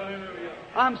 Hallelujah. Hallelujah.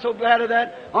 I'm so glad of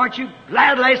that. Aren't you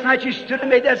glad last night you stood and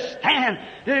made that stand?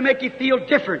 Did it make you feel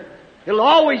different? It'll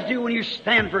always do when you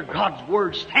stand for God's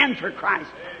Word. Stand for Christ.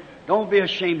 Don't be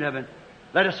ashamed of it.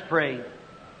 Let us pray.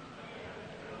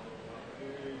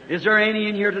 Is there any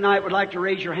in here tonight would like to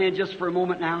raise your hand just for a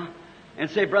moment now and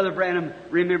say, Brother Branham,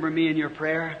 remember me in your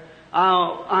prayer?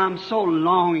 I'm so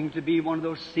longing to be one of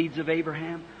those seeds of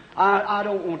Abraham. I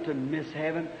don't want to miss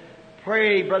heaven.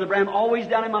 Pray, Brother Branham. Always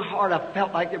down in my heart, I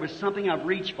felt like there was something I've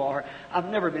reached for. I've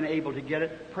never been able to get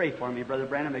it. Pray for me, Brother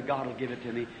Branham, and God will give it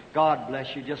to me. God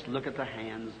bless you. Just look at the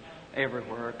hands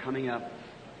everywhere coming up.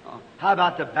 How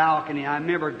about the balcony? I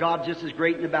remember God just as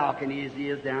great in the balcony as He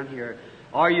is down here.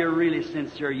 Are you really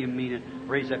sincere? You mean it?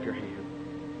 Raise up your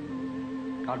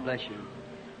hand. God bless you.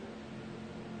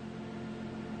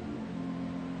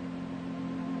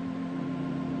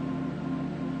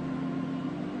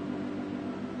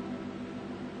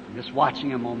 Just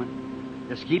watching a moment.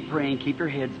 Just keep praying. Keep your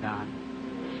heads bowed.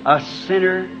 A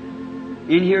sinner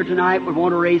in here tonight would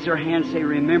want to raise their hand and say,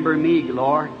 remember me,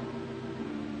 Lord.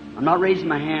 I'm not raising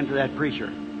my hand to that preacher.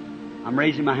 I'm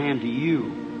raising my hand to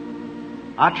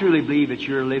you. I truly believe that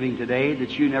you're living today,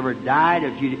 that you never died.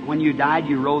 When you died,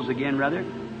 you rose again, rather.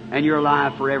 And you're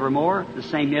alive forevermore, the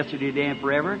same yesterday, today, and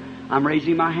forever. I'm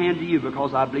raising my hand to you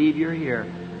because I believe you're here.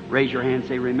 Raise your hand and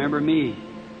say, remember me,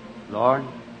 Lord.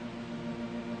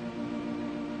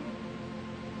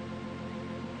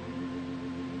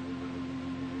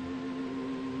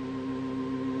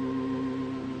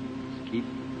 Keep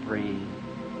praying.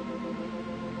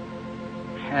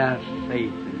 Have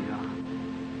faith in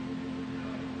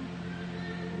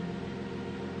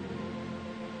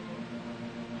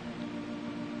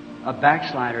God. A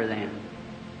backslider then.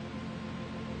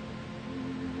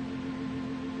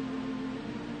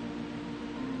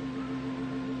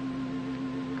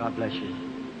 God bless you.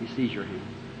 He sees your hand.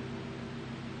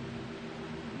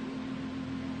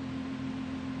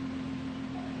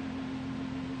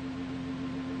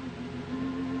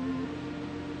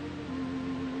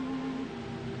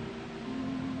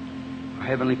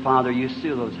 Heavenly Father, you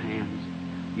seal those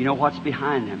hands. You know what's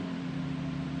behind them.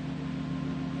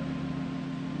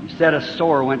 You said a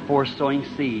sower went forth sowing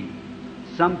seed.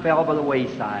 Some fell by the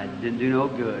wayside, didn't do no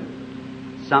good.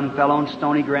 Some fell on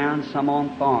stony ground, some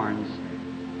on thorns.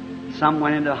 Some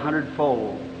went into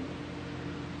 100-fold.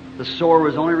 The sower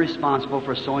was only responsible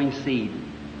for sowing seed.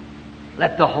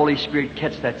 Let the Holy Spirit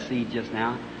catch that seed just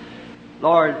now.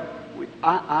 Lord,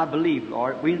 I believe,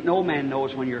 Lord, no man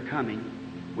knows when you're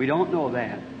coming. We don't know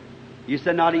that. You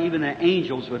said not even the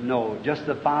angels would know, just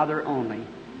the Father only.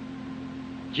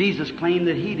 Jesus claimed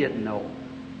that He didn't know,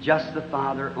 just the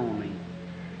Father only.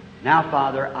 Now,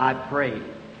 Father, I pray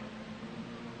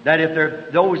that if there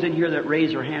are those in here that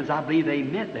raise their hands, I believe they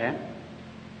meant that.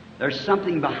 There's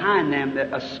something behind them,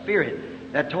 that a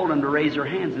spirit that told them to raise their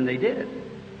hands, and they did it.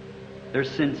 They're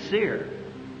sincere.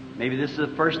 Maybe this is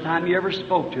the first time you ever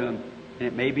spoke to them, and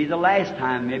it may be the last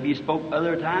time. Maybe you spoke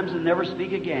other times and never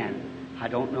speak again. I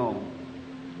don't know.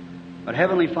 But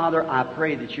Heavenly Father, I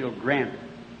pray that You'll grant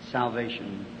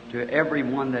salvation to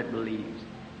everyone that believes.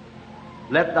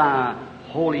 Let Thy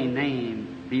holy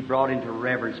name be brought into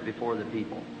reverence before the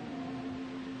people.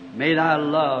 May Thy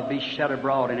love be shed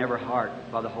abroad in every heart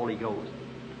by the Holy Ghost.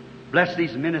 Bless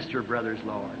these minister brothers,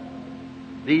 Lord.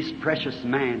 These precious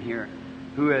men here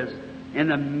who is in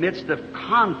the midst of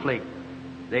conflict.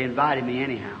 They invited me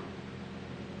anyhow.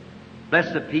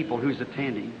 Bless the people who's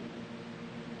attending.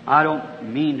 I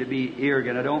don't mean to be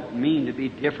arrogant. I don't mean to be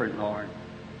different, Lord.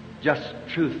 Just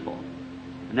truthful.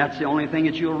 And that's the only thing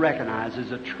that you'll recognize is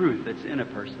the truth that's in a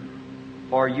person.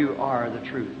 For You are the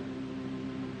truth.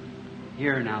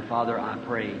 Here now, Father, I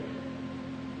pray.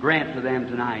 Grant to them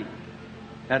tonight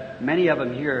that many of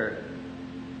them here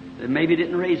that maybe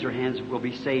didn't raise their hands will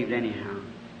be saved anyhow.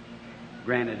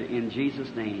 Granted in Jesus'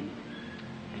 name.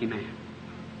 Amen.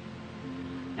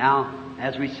 Now,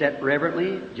 as we sit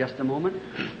reverently, just a moment.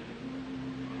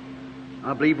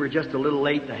 I believe we're just a little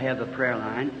late to have the prayer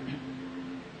line.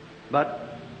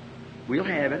 But we'll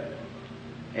have it.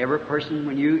 Every person,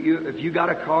 when if you got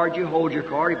a card, you hold your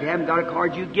card. If you haven't got a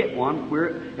card, you get one.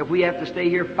 If we have to stay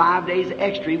here 5 days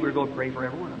extra, we're going to pray for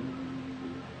every one of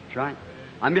them. That's right.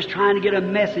 I'm just trying to get a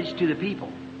message to the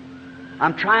people.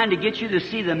 I'm trying to get you to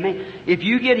see if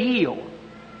you get healed,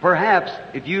 perhaps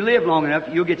if you live long enough,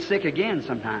 you'll get sick again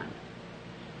sometime.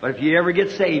 But if you ever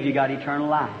get saved, you got eternal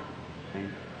life.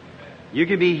 You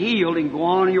can be healed and go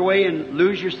on your way and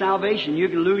lose your salvation. You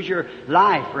can lose your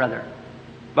life, rather.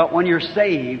 But when you're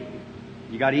saved,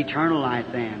 you got eternal life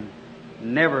then,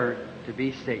 never to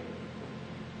be sick.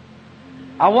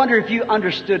 I wonder if you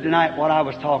understood tonight what I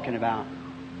was talking about.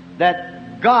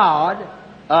 That God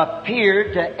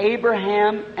appeared to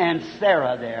Abraham and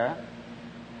Sarah there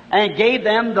and gave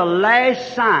them the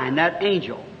last sign, that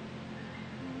angel,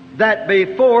 that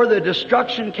before the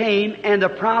destruction came and the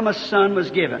promised son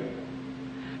was given.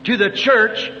 To the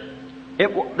church,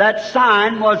 that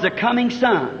sign was the coming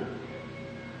son.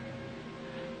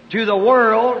 To the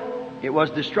world, it was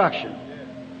destruction.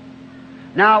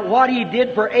 Now, what He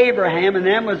did for Abraham and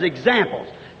them was examples.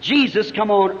 Jesus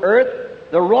come on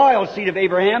earth, the royal seed of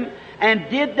Abraham, and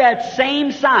did that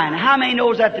same sign. How many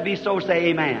knows that to be so? Say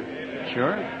amen. Amen.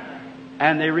 Sure.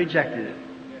 And they rejected it.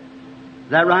 Is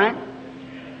that right?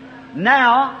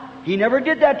 Now, He never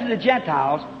did that to the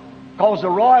Gentiles, because the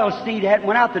royal seed hadn't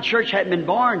went out. The church hadn't been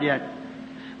born yet.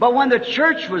 But when the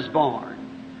church was born,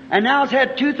 and now it's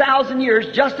had 2,000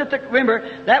 years,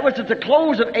 remember, that was at the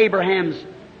close of Abraham's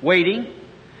waiting.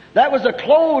 That was the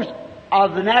close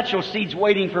of the natural seeds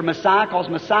waiting for Messiah, because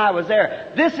Messiah was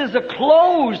there. This is the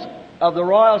close of the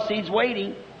royal seeds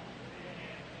waiting.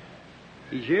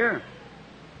 He's here.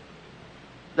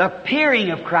 The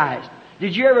appearing of Christ.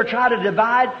 Did you ever try to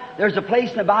divide? There's a place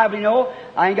in the Bible, you know,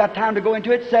 I ain't got time to go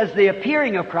into it. It says the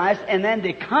appearing of Christ and then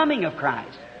the coming of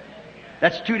Christ.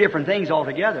 That's two different things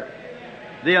altogether.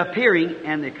 The appearing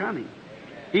and the coming.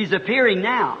 He's appearing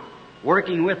now,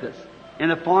 working with us in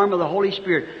the form of the Holy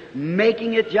Spirit,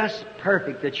 making it just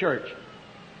perfect, the church.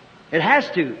 It has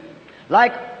to.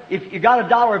 Like if you got a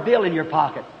dollar bill in your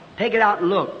pocket, take it out and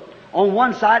look. On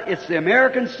one side, it's the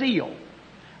American seal.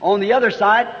 On the other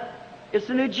side, it's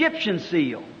an Egyptian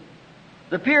seal.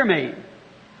 The pyramid.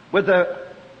 With a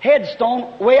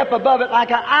headstone way up above it like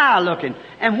an eye looking.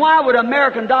 And why would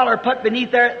American dollar put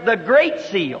beneath there the Great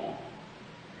Seal?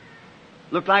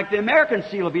 Look like the American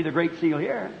seal will be the Great Seal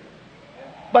here.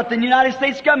 But the United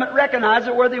States government recognizes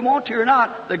it whether they want to or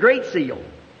not, the Great Seal.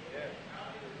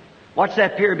 What's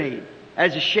that pyramid?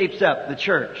 As it shapes up the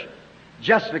church.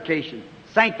 Justification,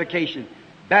 sanctification,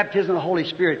 baptism of the Holy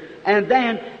Spirit. And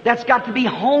then that's got to be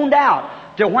honed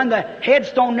out to when the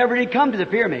headstone never did come to the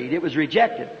pyramid. It was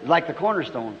rejected, like the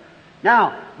cornerstone.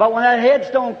 Now, but when that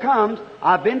headstone comes,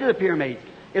 I've been to the pyramids.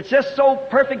 It's just so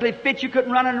perfectly fit you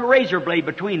couldn't run a razor blade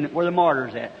between where the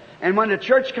martyr's at. And when the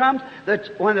church comes,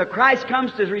 when the Christ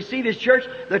comes to receive His church,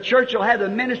 the church will have the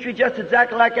ministry just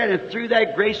exactly like that, and through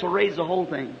that grace will raise the whole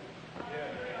thing.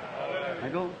 There you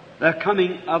go. The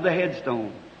coming of the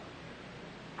headstone.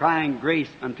 crying grace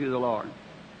unto the Lord.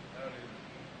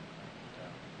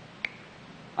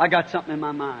 I got something in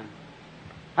my mind.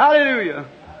 Hallelujah.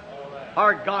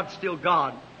 Our God's still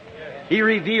God. He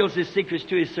reveals His secrets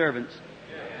to His servants.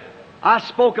 I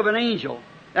spoke of an angel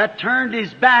that turned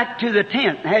his back to the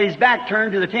tent, had his back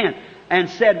turned to the tent,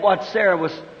 and said what Sarah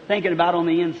was thinking about on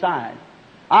the inside.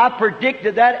 I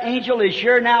predicted that angel is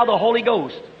sure now the Holy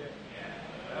Ghost.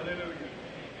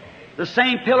 The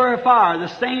same pillar of fire, the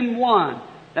same one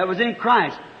that was in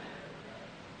Christ.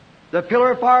 The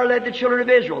pillar of fire led the children of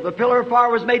Israel. The pillar of fire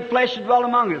was made flesh and dwelt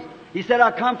among us. He said,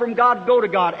 I come from God, go to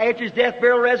God. After His death,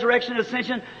 burial, resurrection, and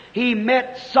ascension, He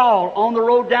met Saul on the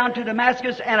road down to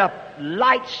Damascus, and a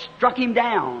light struck him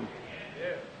down.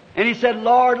 And he said,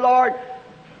 Lord, Lord.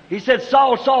 He said,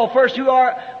 Saul, Saul, first,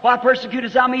 why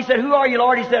persecutest thou me? He said, who are you,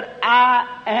 Lord? He said,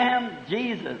 I am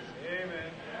Jesus.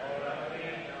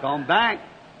 Gone back.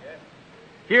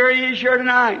 Here He is here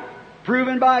tonight,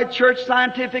 proven by church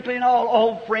scientifically and all.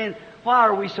 Oh, friends, why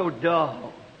are we so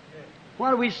dull?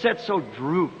 Why do we sit so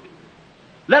drooped?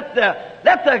 Let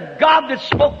the God that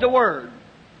spoke the Word,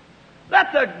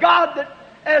 let the God that,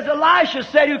 as Elisha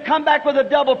said, who come back with a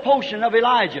double potion of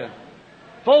Elijah,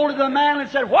 folded the mantle and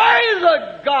said, where is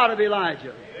the God of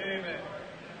Elijah? Amen.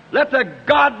 Let the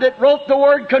God that wrote the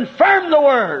Word confirm the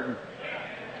Word.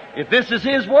 If this is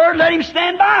His Word, let Him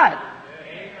stand by it.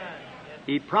 Amen.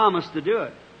 He promised to do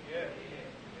it.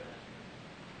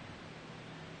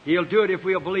 He'll do it if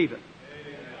we'll believe it.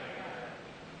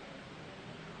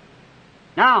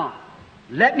 Now,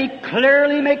 let me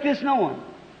clearly make this known.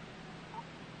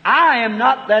 I am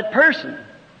not that person.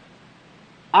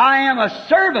 I am a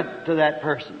servant to that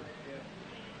person.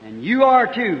 And you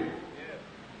are too,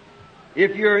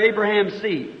 if you're Abraham's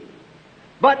seed.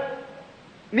 But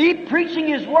me preaching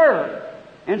His Word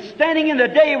and standing in the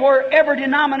day where every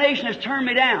denomination has turned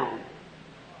me down,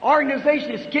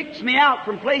 organization has kicked me out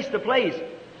from place to place,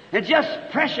 and just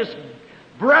precious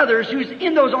brothers who's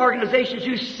in those organizations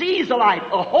who sees the light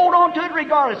will hold on to it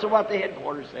regardless of what the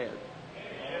headquarters says.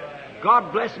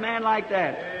 God bless man like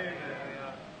that.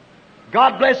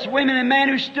 God bless women and men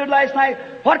who stood last night.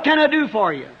 What can I do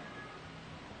for you?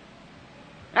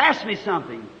 Ask me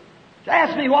something.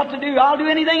 Ask me what to do. I'll do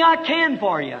anything I can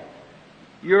for you.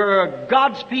 You're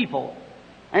God's people.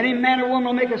 Any man or woman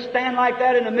will make a stand like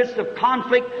that in the midst of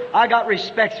conflict. I got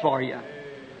respects for you.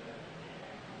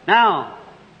 Now,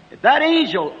 if that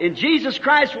angel in Jesus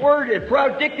Christ's Word had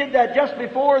predicted that just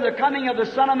before the coming of the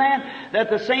Son of Man, that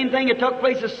the same thing that took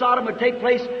place at Sodom would take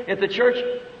place at the church,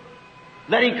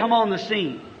 let Him come on the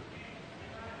scene.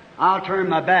 I'll turn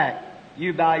my back.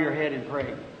 You bow your head and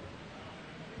pray.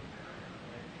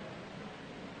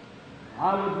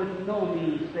 I would by no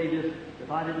means say this if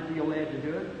I didn't feel led to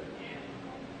do it.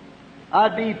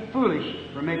 I'd be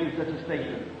foolish for making such a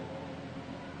statement.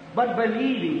 But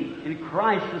believing in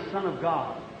Christ, the Son of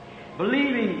God,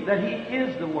 believing that He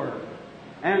is the Word,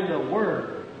 and the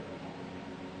Word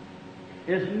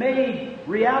is made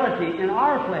reality in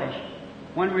our flesh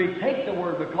when we take the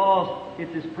Word, because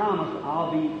it's His promise,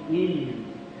 I'll be in you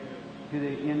to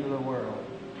the end of the world.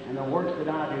 And the works that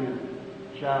I do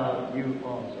shall you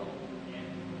also.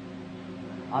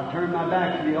 I turn my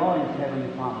back to the audience,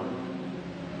 Heavenly Father,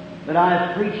 that I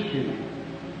have preached to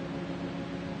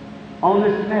on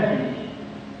this message.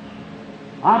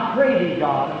 I pray Thee,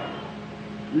 God,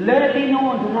 let it be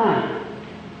known tonight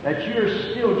that you're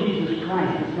still Jesus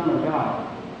Christ, the Son of God.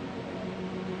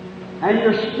 And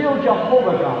you're still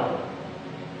Jehovah God.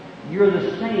 You're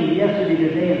the same yesterday,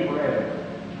 today, and forever.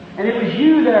 And it was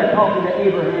you that are talking to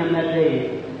Abraham that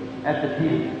day at the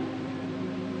tent.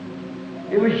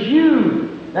 It was you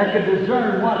that could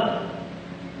discern what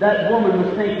that woman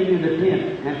was thinking in the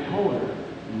tent and told her.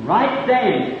 Right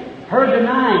then, her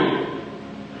denying it,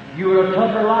 you would have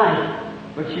took her life,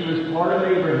 but she was part of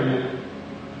Abraham,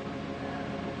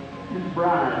 his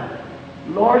bride.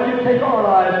 Lord, you take our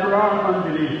lives for our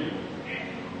unbelief,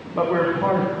 but we're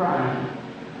part of Christ.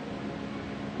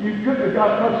 You couldn't have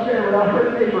got much there without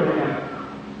hurting Abraham.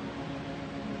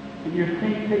 And you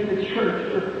can't take the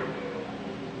church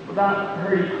without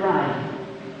hurting Christ.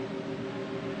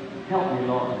 Help me,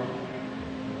 Lord.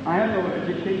 I have no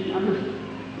education. I'm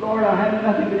just, Lord, I have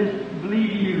nothing but just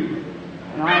believe you.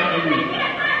 And I believe.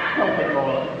 Help me,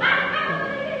 Lord.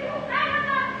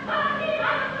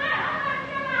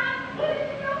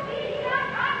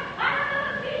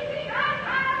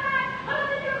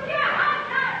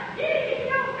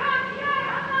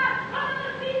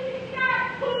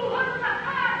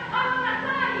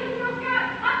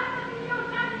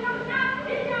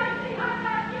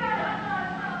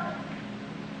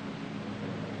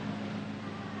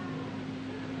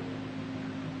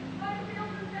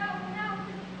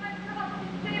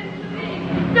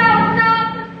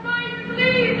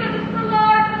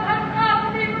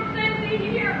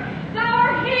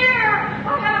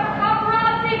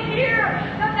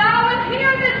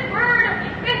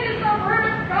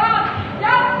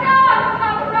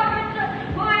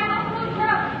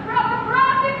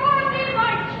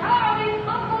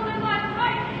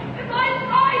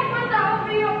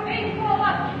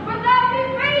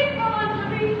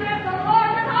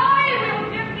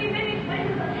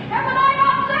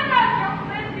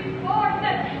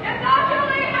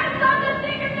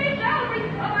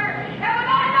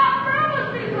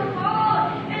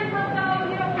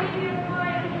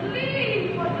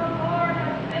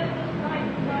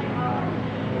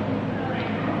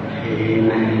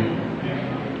 Amen.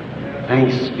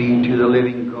 Thanks be to the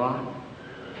living God.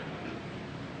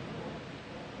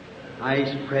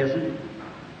 He's present.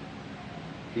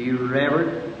 Be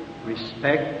reverent,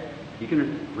 respect. You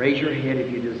can raise your head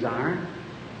if you desire.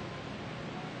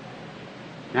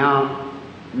 Now,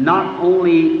 not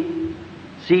only,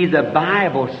 see, the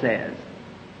Bible says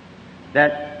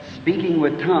that speaking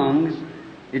with tongues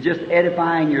is just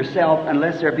edifying yourself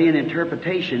unless there be an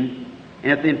interpretation.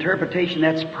 And if the interpretation,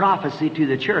 that's prophecy to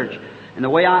the church. And the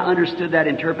way I understood that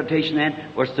interpretation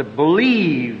then was to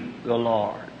believe the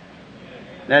Lord.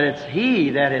 That it's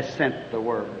He that has sent the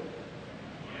Word.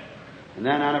 And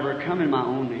then I never come in my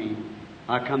own name.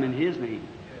 I come in His name.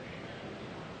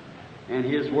 And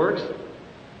His works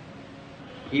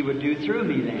He would do through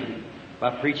me then,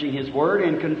 by preaching His Word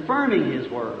and confirming His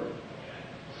Word.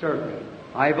 Certainly.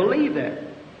 I believe that.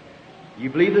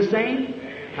 You believe the same?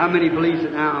 How many believes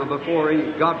it now before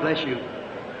God bless you?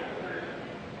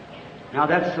 Now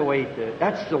that's the way.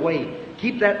 That's the way.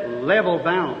 Keep that level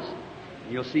balance.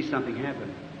 And you'll see something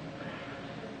happen.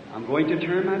 I'm going to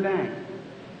turn my back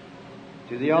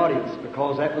to the audience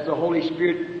because that was the Holy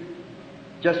Spirit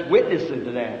just witnessing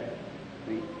to that.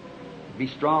 Be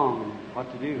strong in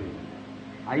what to do.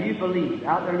 Now you believe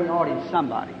out there in the audience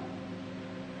somebody.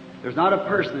 There's not a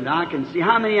person that I can see.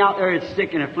 How many out there that's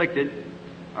sick and afflicted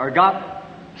or got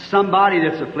somebody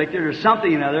that's afflicted or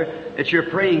something or another that you're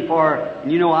praying for, and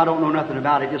you know I don't know nothing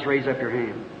about it, just raise up your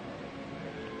hand.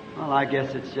 Well, I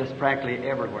guess it's just practically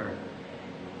everywhere.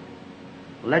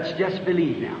 Let's just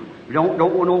believe now. Don't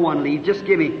want no one leave. Just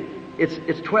give me,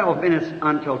 it's 12 minutes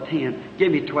until 10.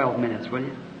 Give me 12 minutes, will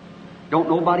you? Don't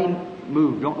nobody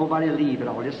move. Don't nobody leave at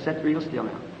all. Just sit real still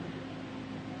now.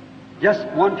 Just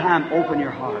one time open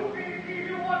your heart.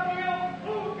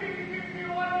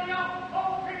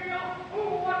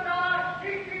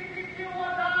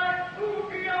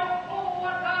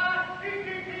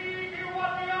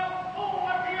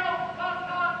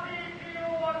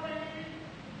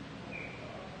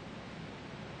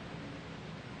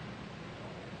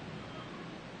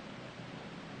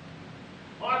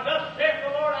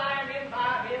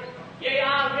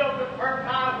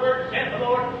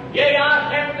 Yea,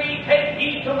 I simply take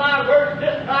heed to my words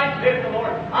this night, saith the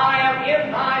Lord. I am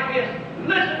in thy midst.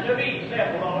 Listen to me,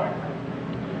 saith the Lord.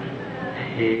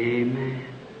 Amen.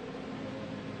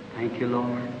 Thank you,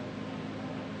 Lord.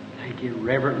 Thank you.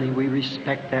 Reverently, we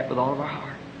respect that with all of our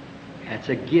heart. That's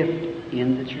a gift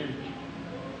in the church.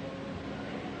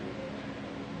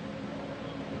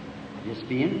 Just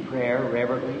be in prayer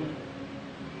reverently.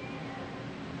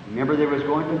 Remember, there was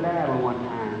going to battle one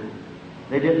time.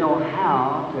 They didn't know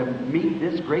how to meet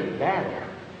this great battle.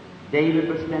 David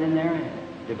was standing there,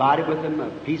 divided with them a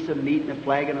piece of meat and a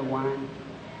flagon of wine.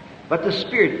 But the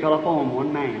Spirit fell upon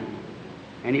one man,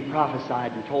 and he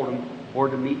prophesied and told him where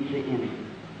to meet the enemy.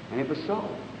 And it was so.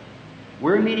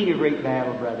 We're meeting a great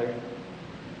battle, brother.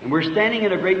 And we're standing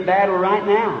in a great battle right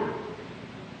now.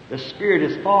 The Spirit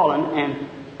has fallen and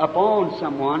upon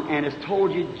someone and has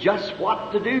told you just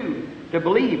what to do, to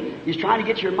believe. He's trying to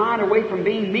get your mind away from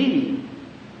being me.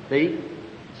 See?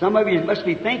 Some of you must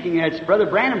be thinking that it's Brother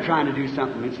Branham trying to do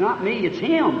something. It's not me, it's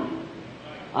him.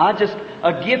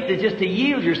 A gift is just to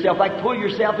yield yourself, like pull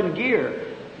yourself in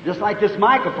gear. Just like this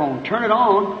microphone. Turn it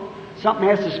on, something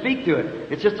has to speak to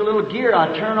it. It's just a little gear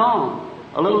I turn on.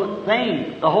 A little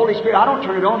thing. The Holy Spirit, I don't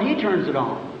turn it on, He turns it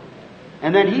on.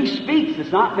 And then He speaks,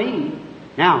 it's not me.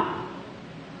 Now,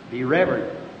 be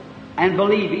reverent and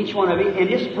believe each one of you and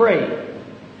just pray.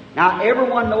 Now,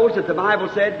 everyone knows that the Bible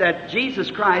said that Jesus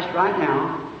Christ right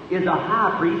now is a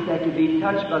high priest that can be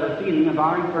touched by the feeling of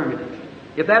our infirmities.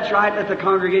 If that's right, let the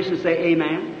congregation say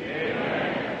amen.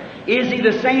 Amen. Is He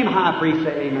the same high priest?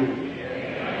 Say amen.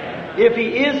 Amen. If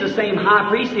He is the same high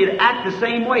priest, He'd act the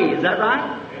same way. Is that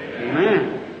right?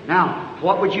 Amen. Now,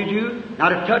 what would you do? Now,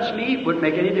 to touch me wouldn't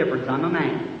make any difference. I'm a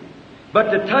man.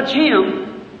 But to touch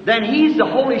Him, then He's the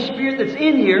Holy Spirit that's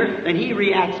in here, and He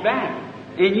reacts back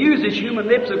and uses human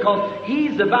lips because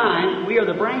He's the vine, we are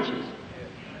the branches.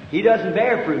 He doesn't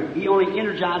bear fruit. He only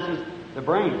energizes the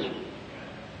branch.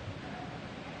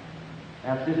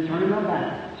 That's just turning my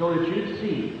back so that you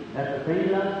see that the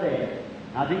thing that I've said.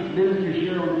 Now these ministers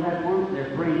here on the platform,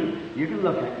 they're praying. You can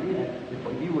look at me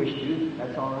if you wish to.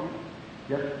 That's all right.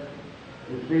 Just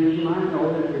the things you might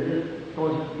know that they're just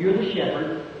because you're the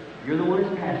shepherd. You're the one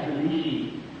who's pasturing these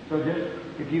sheep. So just,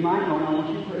 if you might know, I want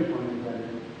you to pray for me, brother.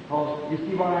 Because you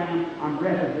see what I am? I'm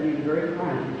representing the very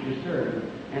Christ that you're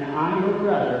serving. And I'm your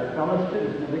brother, fellow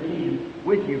citizen of the kingdom,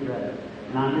 with you, brother.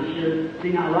 And I'm just sure, see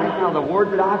now, right now, the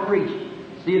word that I preach,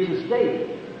 see, it's a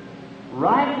state.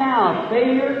 Right now,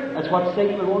 failure, that's what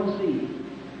Satan would want to see.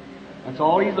 That's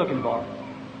all He's looking for.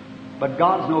 But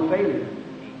God's no failure.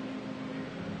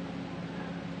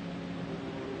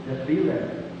 Just be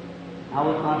ready. Now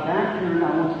with my back turned,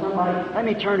 I want somebody... Let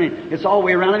me turn it. It's all the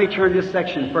way around. Let me turn this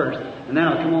section first, and then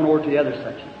I'll come on over to the other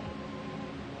section.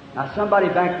 Now somebody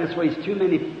back this way is too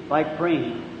many like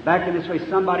praying. Back in this way,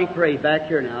 somebody pray back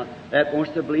here now that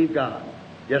wants to believe God.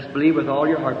 Just believe with all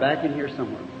your heart. Back in here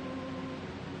somewhere.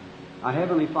 Our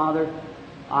Heavenly Father,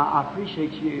 I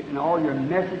appreciate you and all your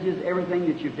messages, everything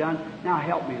that you've done. Now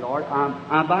help me, Lord.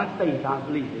 I'm by faith, I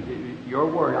believe it. Your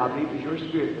word, I believe it's your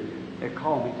Spirit that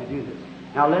called me to do this.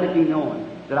 Now let it be known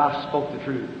that I've spoke the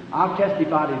truth. I've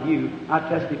testified of you. I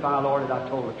testify, Lord, that I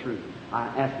told the truth. I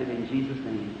ask it in Jesus'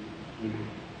 name. Amen.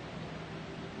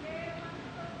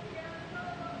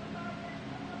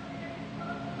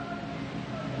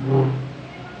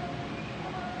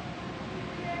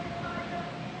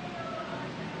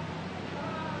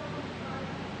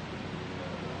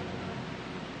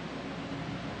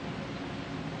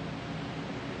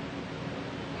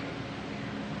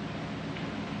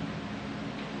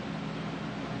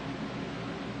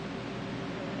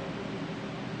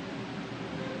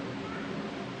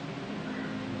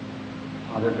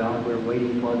 Father God, we're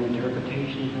waiting for the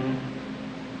interpretation of that.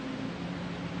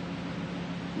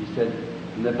 You said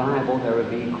in the Bible there would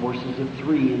be courses of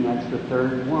 3, and that's the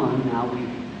third one. Now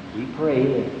we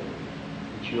pray that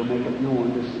you'll make it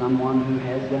known to someone who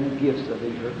has them gifts of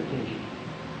interpretation.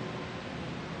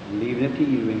 And leaving it to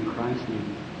you in Christ's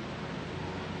name.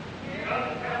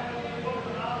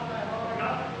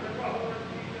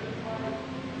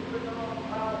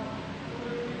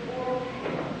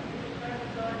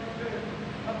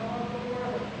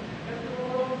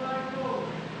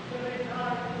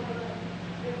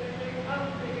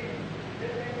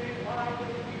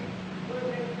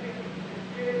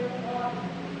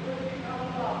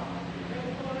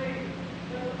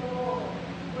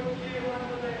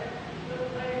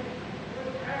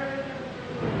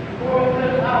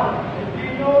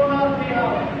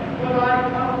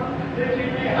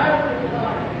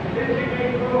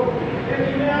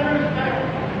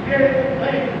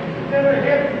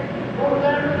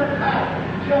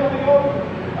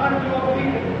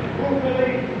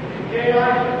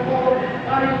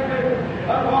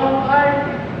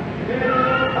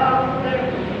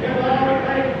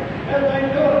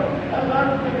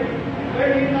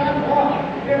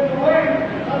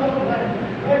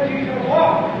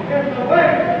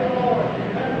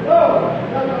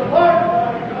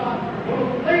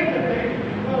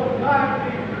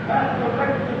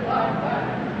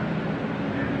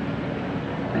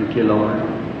 Thank you, Lord.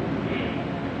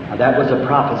 Now that was a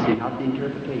prophecy, not the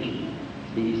interpretation.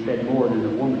 See, He said more than the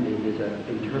woman did. There's an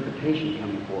interpretation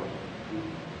coming forth.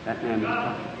 That man was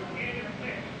prophet.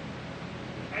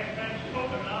 Has been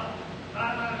spoken of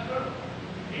by my servant.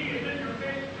 He is in your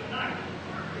midst tonight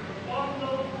to perform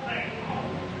those things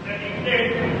that He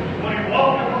did when He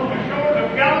walked upon the shores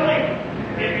of Galilee.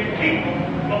 If His people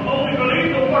will only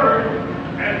believe the word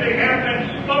as they have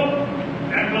been spoken,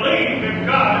 and believe that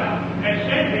God has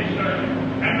sent His servant,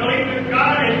 and believe that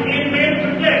God is in men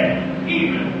today,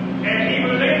 even as He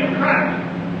was in Christ.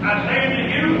 I say to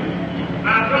you,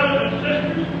 my brothers and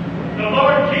sisters, the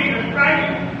Lord Jesus Christ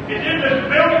is in this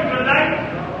building tonight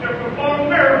to perform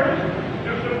miracles,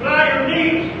 to supply your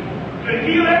needs, to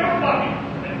heal everybody,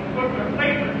 and to put their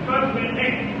faith and trust in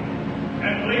Him,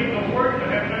 and believe the word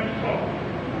that has been spoken.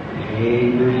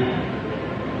 Amen.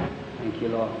 Thank you,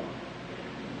 Lord.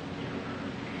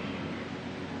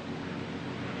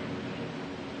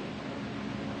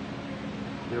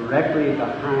 Directly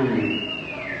behind me.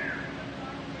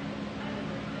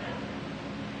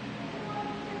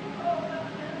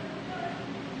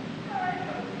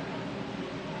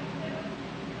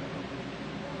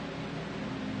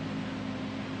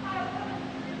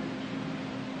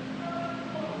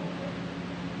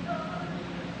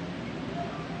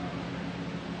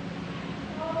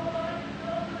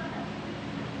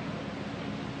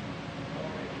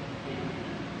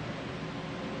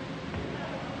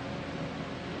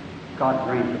 God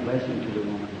grant the blessing to the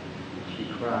woman that she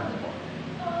cries for.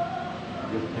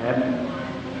 Just have it.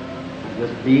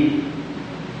 Just be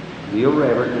real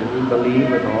reverent and believe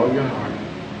with all your heart.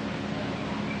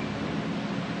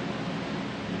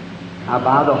 Now,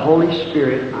 by the Holy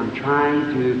Spirit, I'm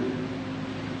trying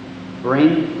to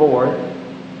bring forth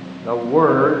the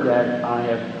word that I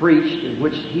have preached, in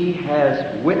which He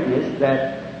has witnessed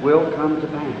that will come to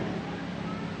pass.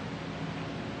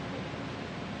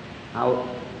 Now,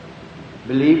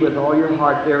 believe with all your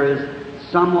heart there is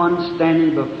someone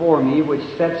standing before me which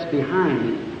sits behind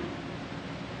me.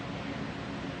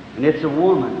 And it's a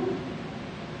woman.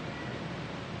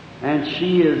 and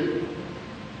she is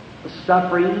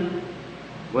suffering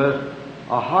with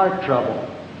a heart trouble.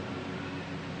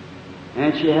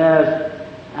 And she has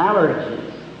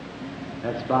allergies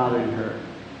that's bothering her.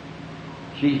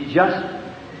 She's just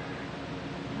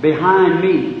behind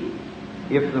me.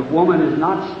 If the woman is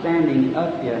not standing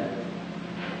up yet,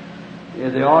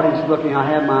 if the audience looking, I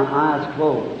have my eyes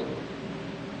closed.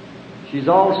 She's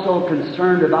also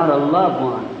concerned about a loved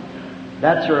one.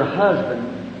 That's her husband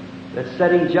that's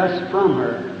sitting just from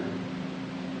her.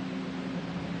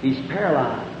 He's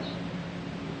paralyzed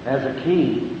as a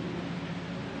king.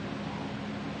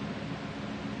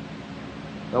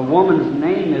 The woman's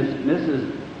name is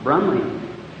Mrs. Branham.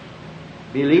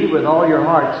 Believe with all your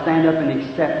heart. Stand up and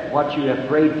accept what you have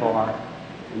prayed for,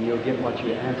 and you'll get what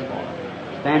you asked for.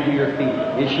 Stand to your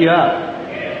feet. Is she up?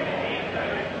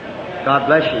 God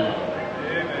bless you.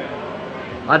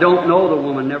 I don't know the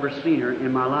woman, never seen her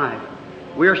in my life.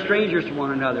 We are strangers to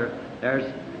one another.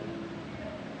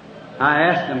 I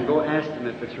asked them, go ask them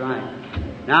if it's right.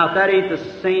 Now, if that ain't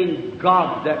the same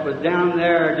God that was down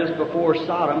there just before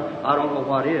Sodom, I don't know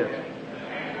what is.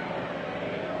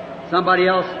 Somebody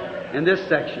else in this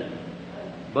section,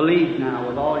 believe now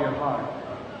with all your heart.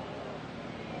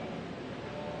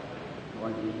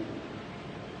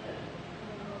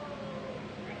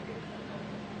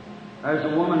 There's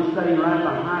a woman sitting right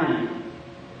behind me.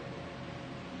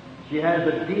 She has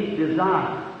a deep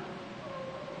desire.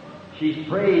 She's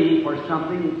praying for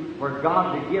something for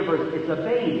God to give her. It's a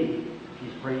baby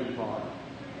she's praying for.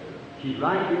 She's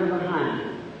right here behind me.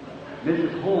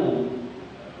 Mrs. Holmes,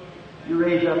 you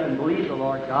raise up and believe the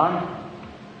Lord God.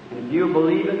 And if you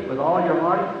believe it with all your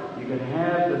heart, you can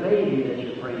have the baby that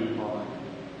you're praying for.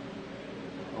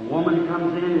 A woman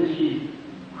comes in and she's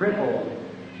crippled.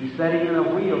 She's sitting in a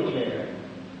wheelchair.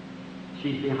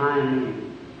 She's behind me.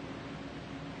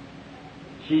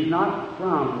 She's not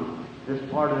from this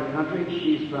part of the country.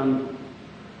 She's from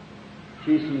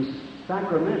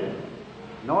Sacramento,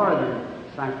 northern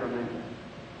Sacramento.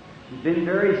 She's been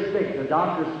very sick. The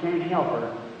doctors can't help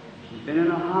her. She's been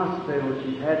in a hospital.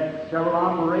 She's had several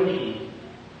operations.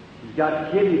 She's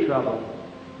got kidney trouble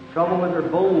with her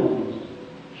bones.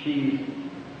 She's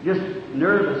just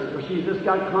nervous, or she's just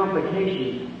got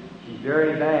complications. She's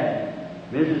very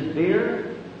bad. Mrs.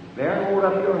 Bear, hold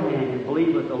up your hand and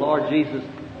believe with the Lord Jesus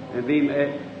and be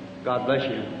made. God bless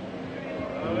you.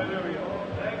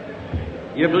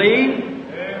 You believe?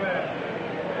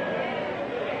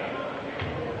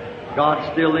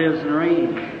 God still lives and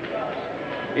reigns.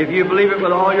 If you believe it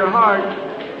with all your heart.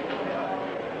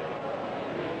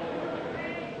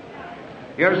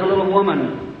 Here's a little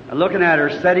woman, looking at her,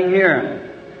 sitting here.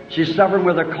 She's suffering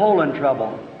with a colon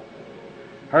trouble.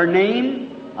 Her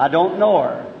name, I don't know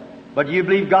her. But you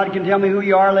believe God can tell me who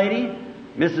you are, lady?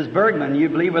 Mrs. Bergman, you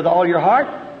believe with all your heart?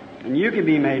 And you can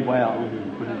be made well.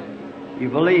 You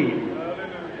believe.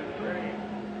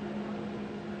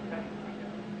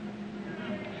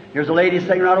 Here's a lady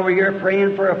sitting right over here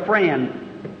praying for a friend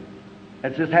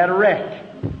that's just had a wreck.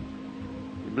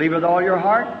 You believe with all your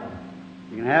heart?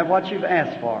 You can have what you've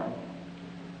asked for.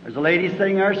 There's a lady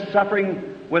sitting there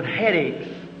suffering with headaches.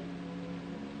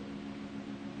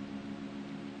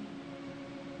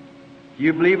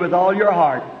 You believe with all your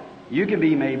heart, you can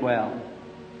be made well.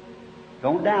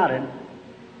 Don't doubt it.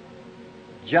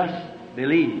 Just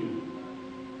believe.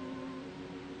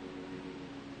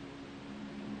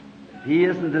 If He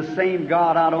isn't the same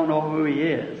God, I don't know who He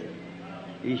is.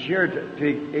 He's here to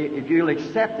if you'll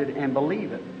accept it and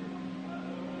believe it.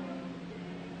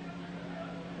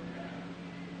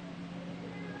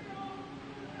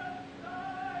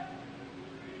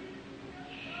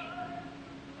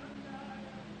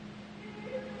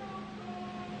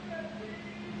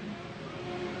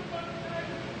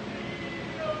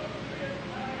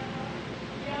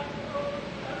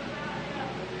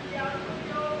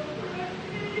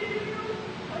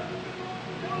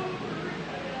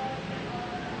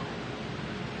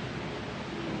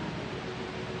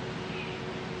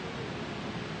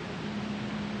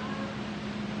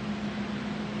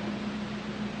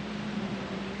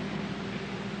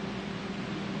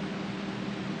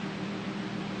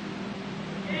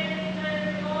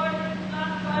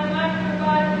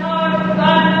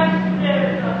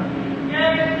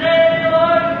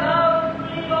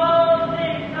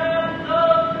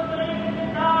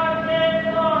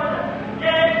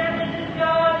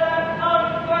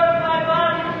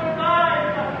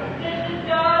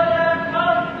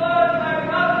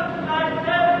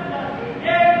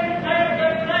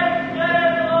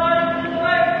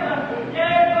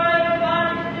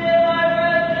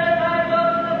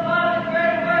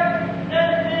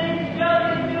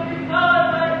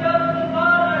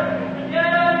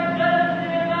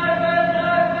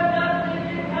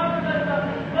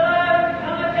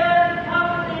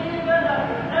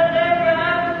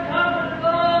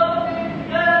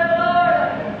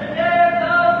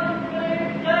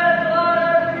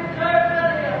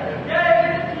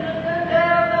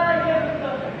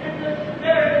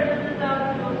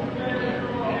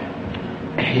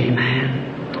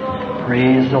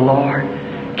 Praise the Lord.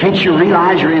 Can't you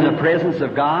realize you're in the presence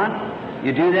of God?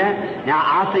 You do that? Now,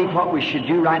 I think what we should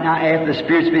do right now, after the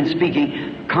Spirit's been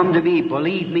speaking, come to me,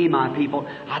 believe me, my people.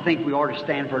 I think we ought to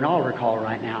stand for an altar call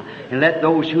right now. And let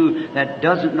those that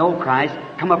doesn't know Christ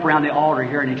come up around the altar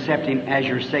here and accept Him as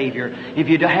your Savior. If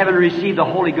you haven't received the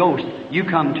Holy Ghost, you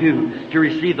come too to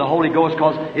receive the Holy Ghost,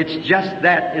 because it's just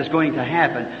that is going to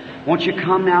happen. Won't you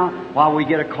come now while we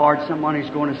get a card? Someone who's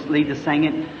going to lead the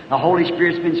singing. The Holy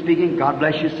Spirit's been speaking. God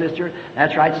bless you, sister.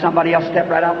 That's right. Somebody else step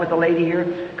right out with the lady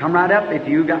here. Come right up if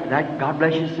you got that. God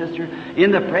bless you, sister.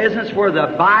 In the presence where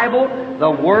the Bible,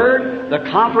 the Word, the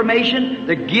confirmation,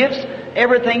 the gifts,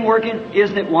 everything working.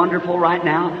 Isn't it wonderful right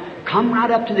now? Come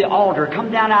right up to the altar. Come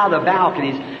down out of the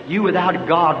balconies. You without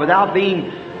God, without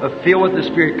being filled with the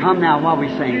Spirit. Come now while we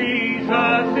sing. Jesus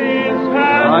is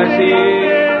passing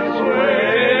this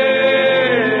way.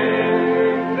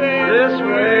 This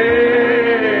way,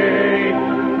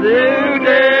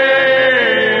 today,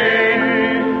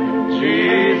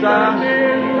 Jesus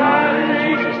is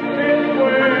passing this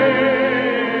way.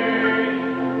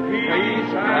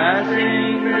 He's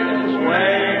passing this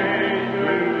way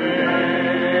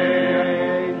today.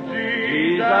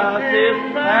 Jesus is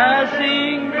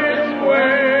passing this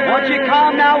way. Won't you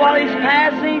come now while He's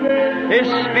passing? His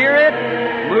Spirit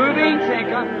moving, say,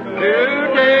 come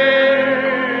today.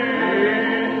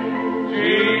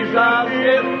 Jesus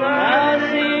is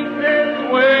passing this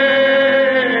way.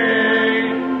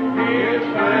 He is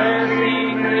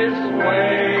passing this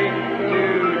way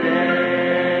today.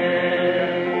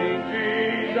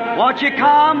 Won't you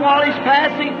come while He's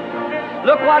passing?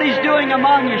 Look what He's doing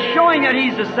among you, showing that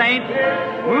He's a saint.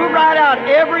 Move right out.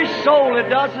 Every soul that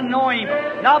doesn't know Him,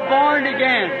 not born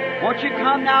again. Won't you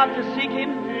come now to seek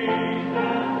Him?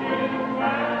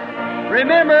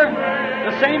 Remember,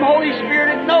 the same Holy Spirit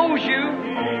that knows you.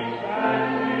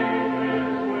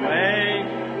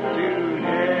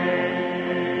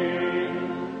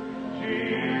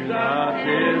 Jesus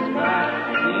is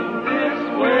passing this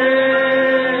way,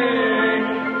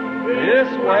 this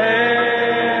way.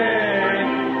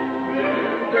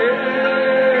 Today.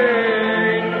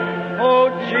 Oh,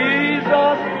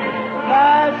 Jesus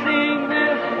passing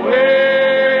this way.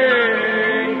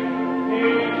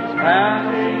 He's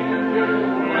passing this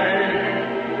way.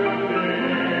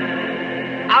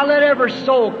 I'll let every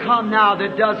soul come now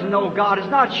that doesn't know God, is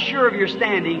not sure of your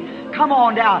standing. Come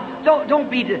on down.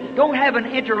 Don't have an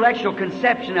intellectual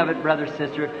conception of it, brother,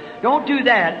 sister. Don't do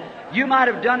that. You might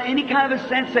have done any kind of a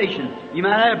sensation. You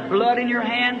might have had blood in your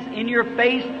hands, in your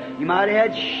face. You might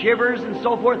have had shivers and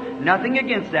so forth. Nothing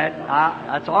against that.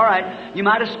 That's all right. You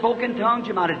might have spoken tongues.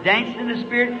 You might have danced in the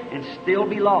Spirit and still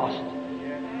be lost.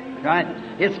 Right?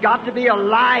 It's got to be a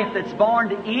life that's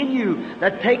born in you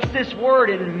that takes this Word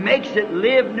and makes it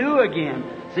live new again.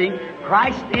 See,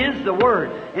 Christ is the Word.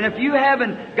 And if you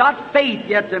haven't got faith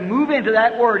yet to move into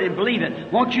that Word and believe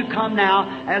it, won't you come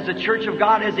now as the church of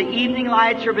God, as the evening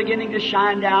lights are beginning to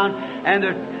shine down and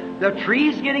the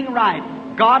tree's getting ripe.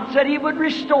 God said He would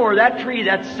restore that tree,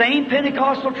 that same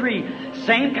Pentecostal tree,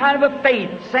 same kind of a faith,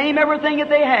 same everything that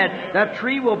they had. That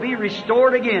tree will be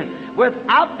restored again.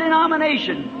 Without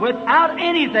denomination, without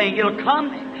anything, it'll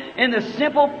come in the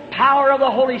simple power of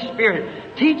the Holy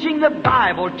Spirit, teaching the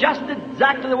Bible just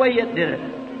exactly the way it did it.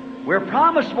 We're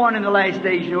promised one in the last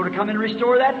days, to come and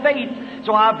restore that faith.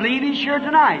 So I believe He's here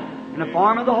tonight in the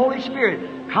form of the Holy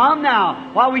Spirit. Come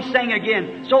now while we sing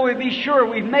again, so we be sure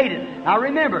we've made it. Now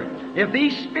remember, if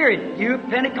these Spirit, you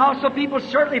Pentecostal people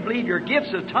certainly believe your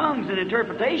gifts of tongues and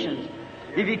interpretations.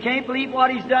 If you can't believe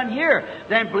what He's done here,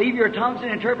 then believe your tongues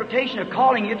and interpretation of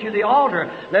calling you to the altar.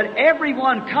 Let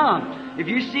everyone come. If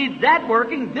you see that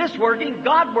working, this working,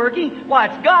 God working, why,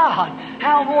 it's God.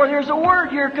 How more there's a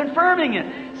Word, you're confirming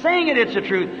it. Saying it's the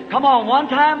truth. Come on, one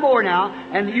time more now,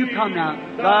 and you come now.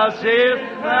 Thus is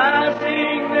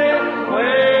passing this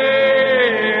way,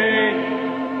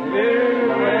 this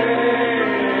way.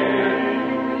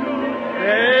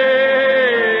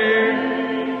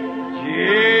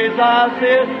 Jesus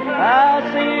is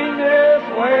passing this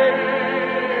way.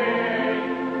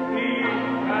 He's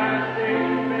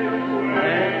passing this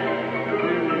way.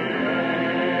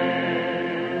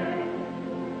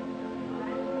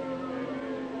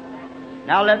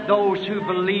 Now let those who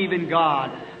believe in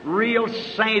God, real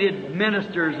sainted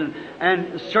ministers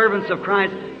and servants of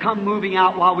Christ, come moving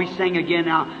out while we sing again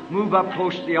now. Move up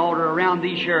close to the altar around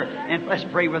these here, and let's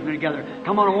pray with them together.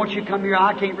 Come on, I want you to come here.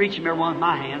 I can't reach them, everyone, with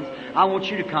my hands. I want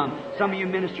you to come. Some of you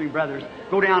ministering brothers,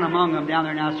 go down among them down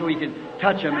there now so you can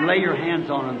touch them and lay your hands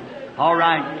on them. All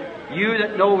right. You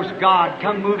that knows God,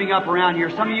 come moving up around here.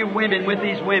 Some of you women with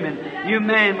these women. You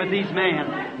men with these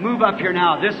men. Move up here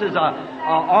now. This is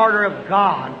a order of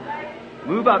God.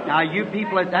 Move up now. You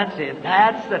people, that's it.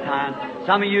 That's the time.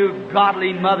 Some of you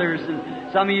godly mothers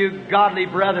and some of you godly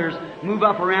brothers, move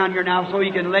up around here now so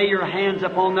you can lay your hands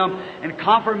upon them. And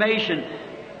confirmation,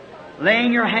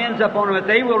 laying your hands upon them, that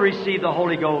they will receive the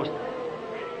Holy Ghost.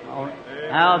 Oh,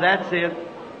 now that's it.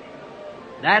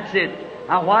 That's it.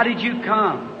 Now why did you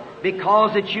come?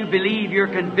 Because that you believe, you're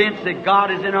convinced that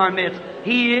God is in our midst.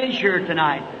 He is here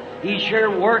tonight. He's here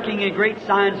working in great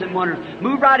signs and wonders.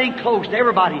 Move right in close to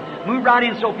everybody. Move right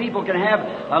in so people can have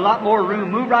a lot more room.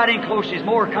 Move right in close. There's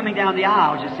more coming down the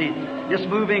aisles, you see. Just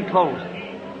move in close.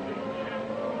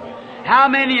 How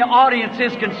many audience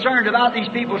is concerned about these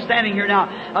people standing here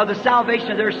now of the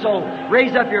salvation of their soul?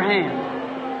 Raise up your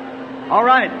hand. All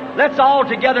right. Let's all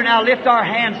together now lift our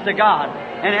hands to God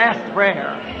and ask prayer.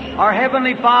 Our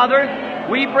Heavenly Father,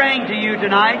 we bring to you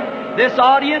tonight this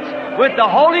audience with the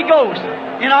Holy Ghost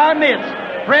in our midst,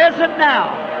 present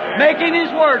now, making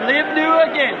His Word live new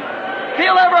again.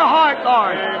 Fill every heart,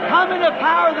 Lord. Come in the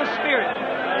power of the Spirit.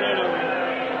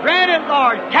 Grant it,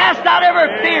 Lord. Cast out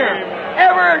every fear,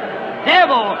 every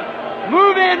devil.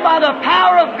 Move in by the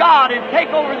power of God and take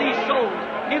over these souls.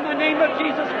 In the name of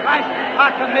Jesus Christ,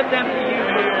 I commit them to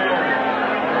you.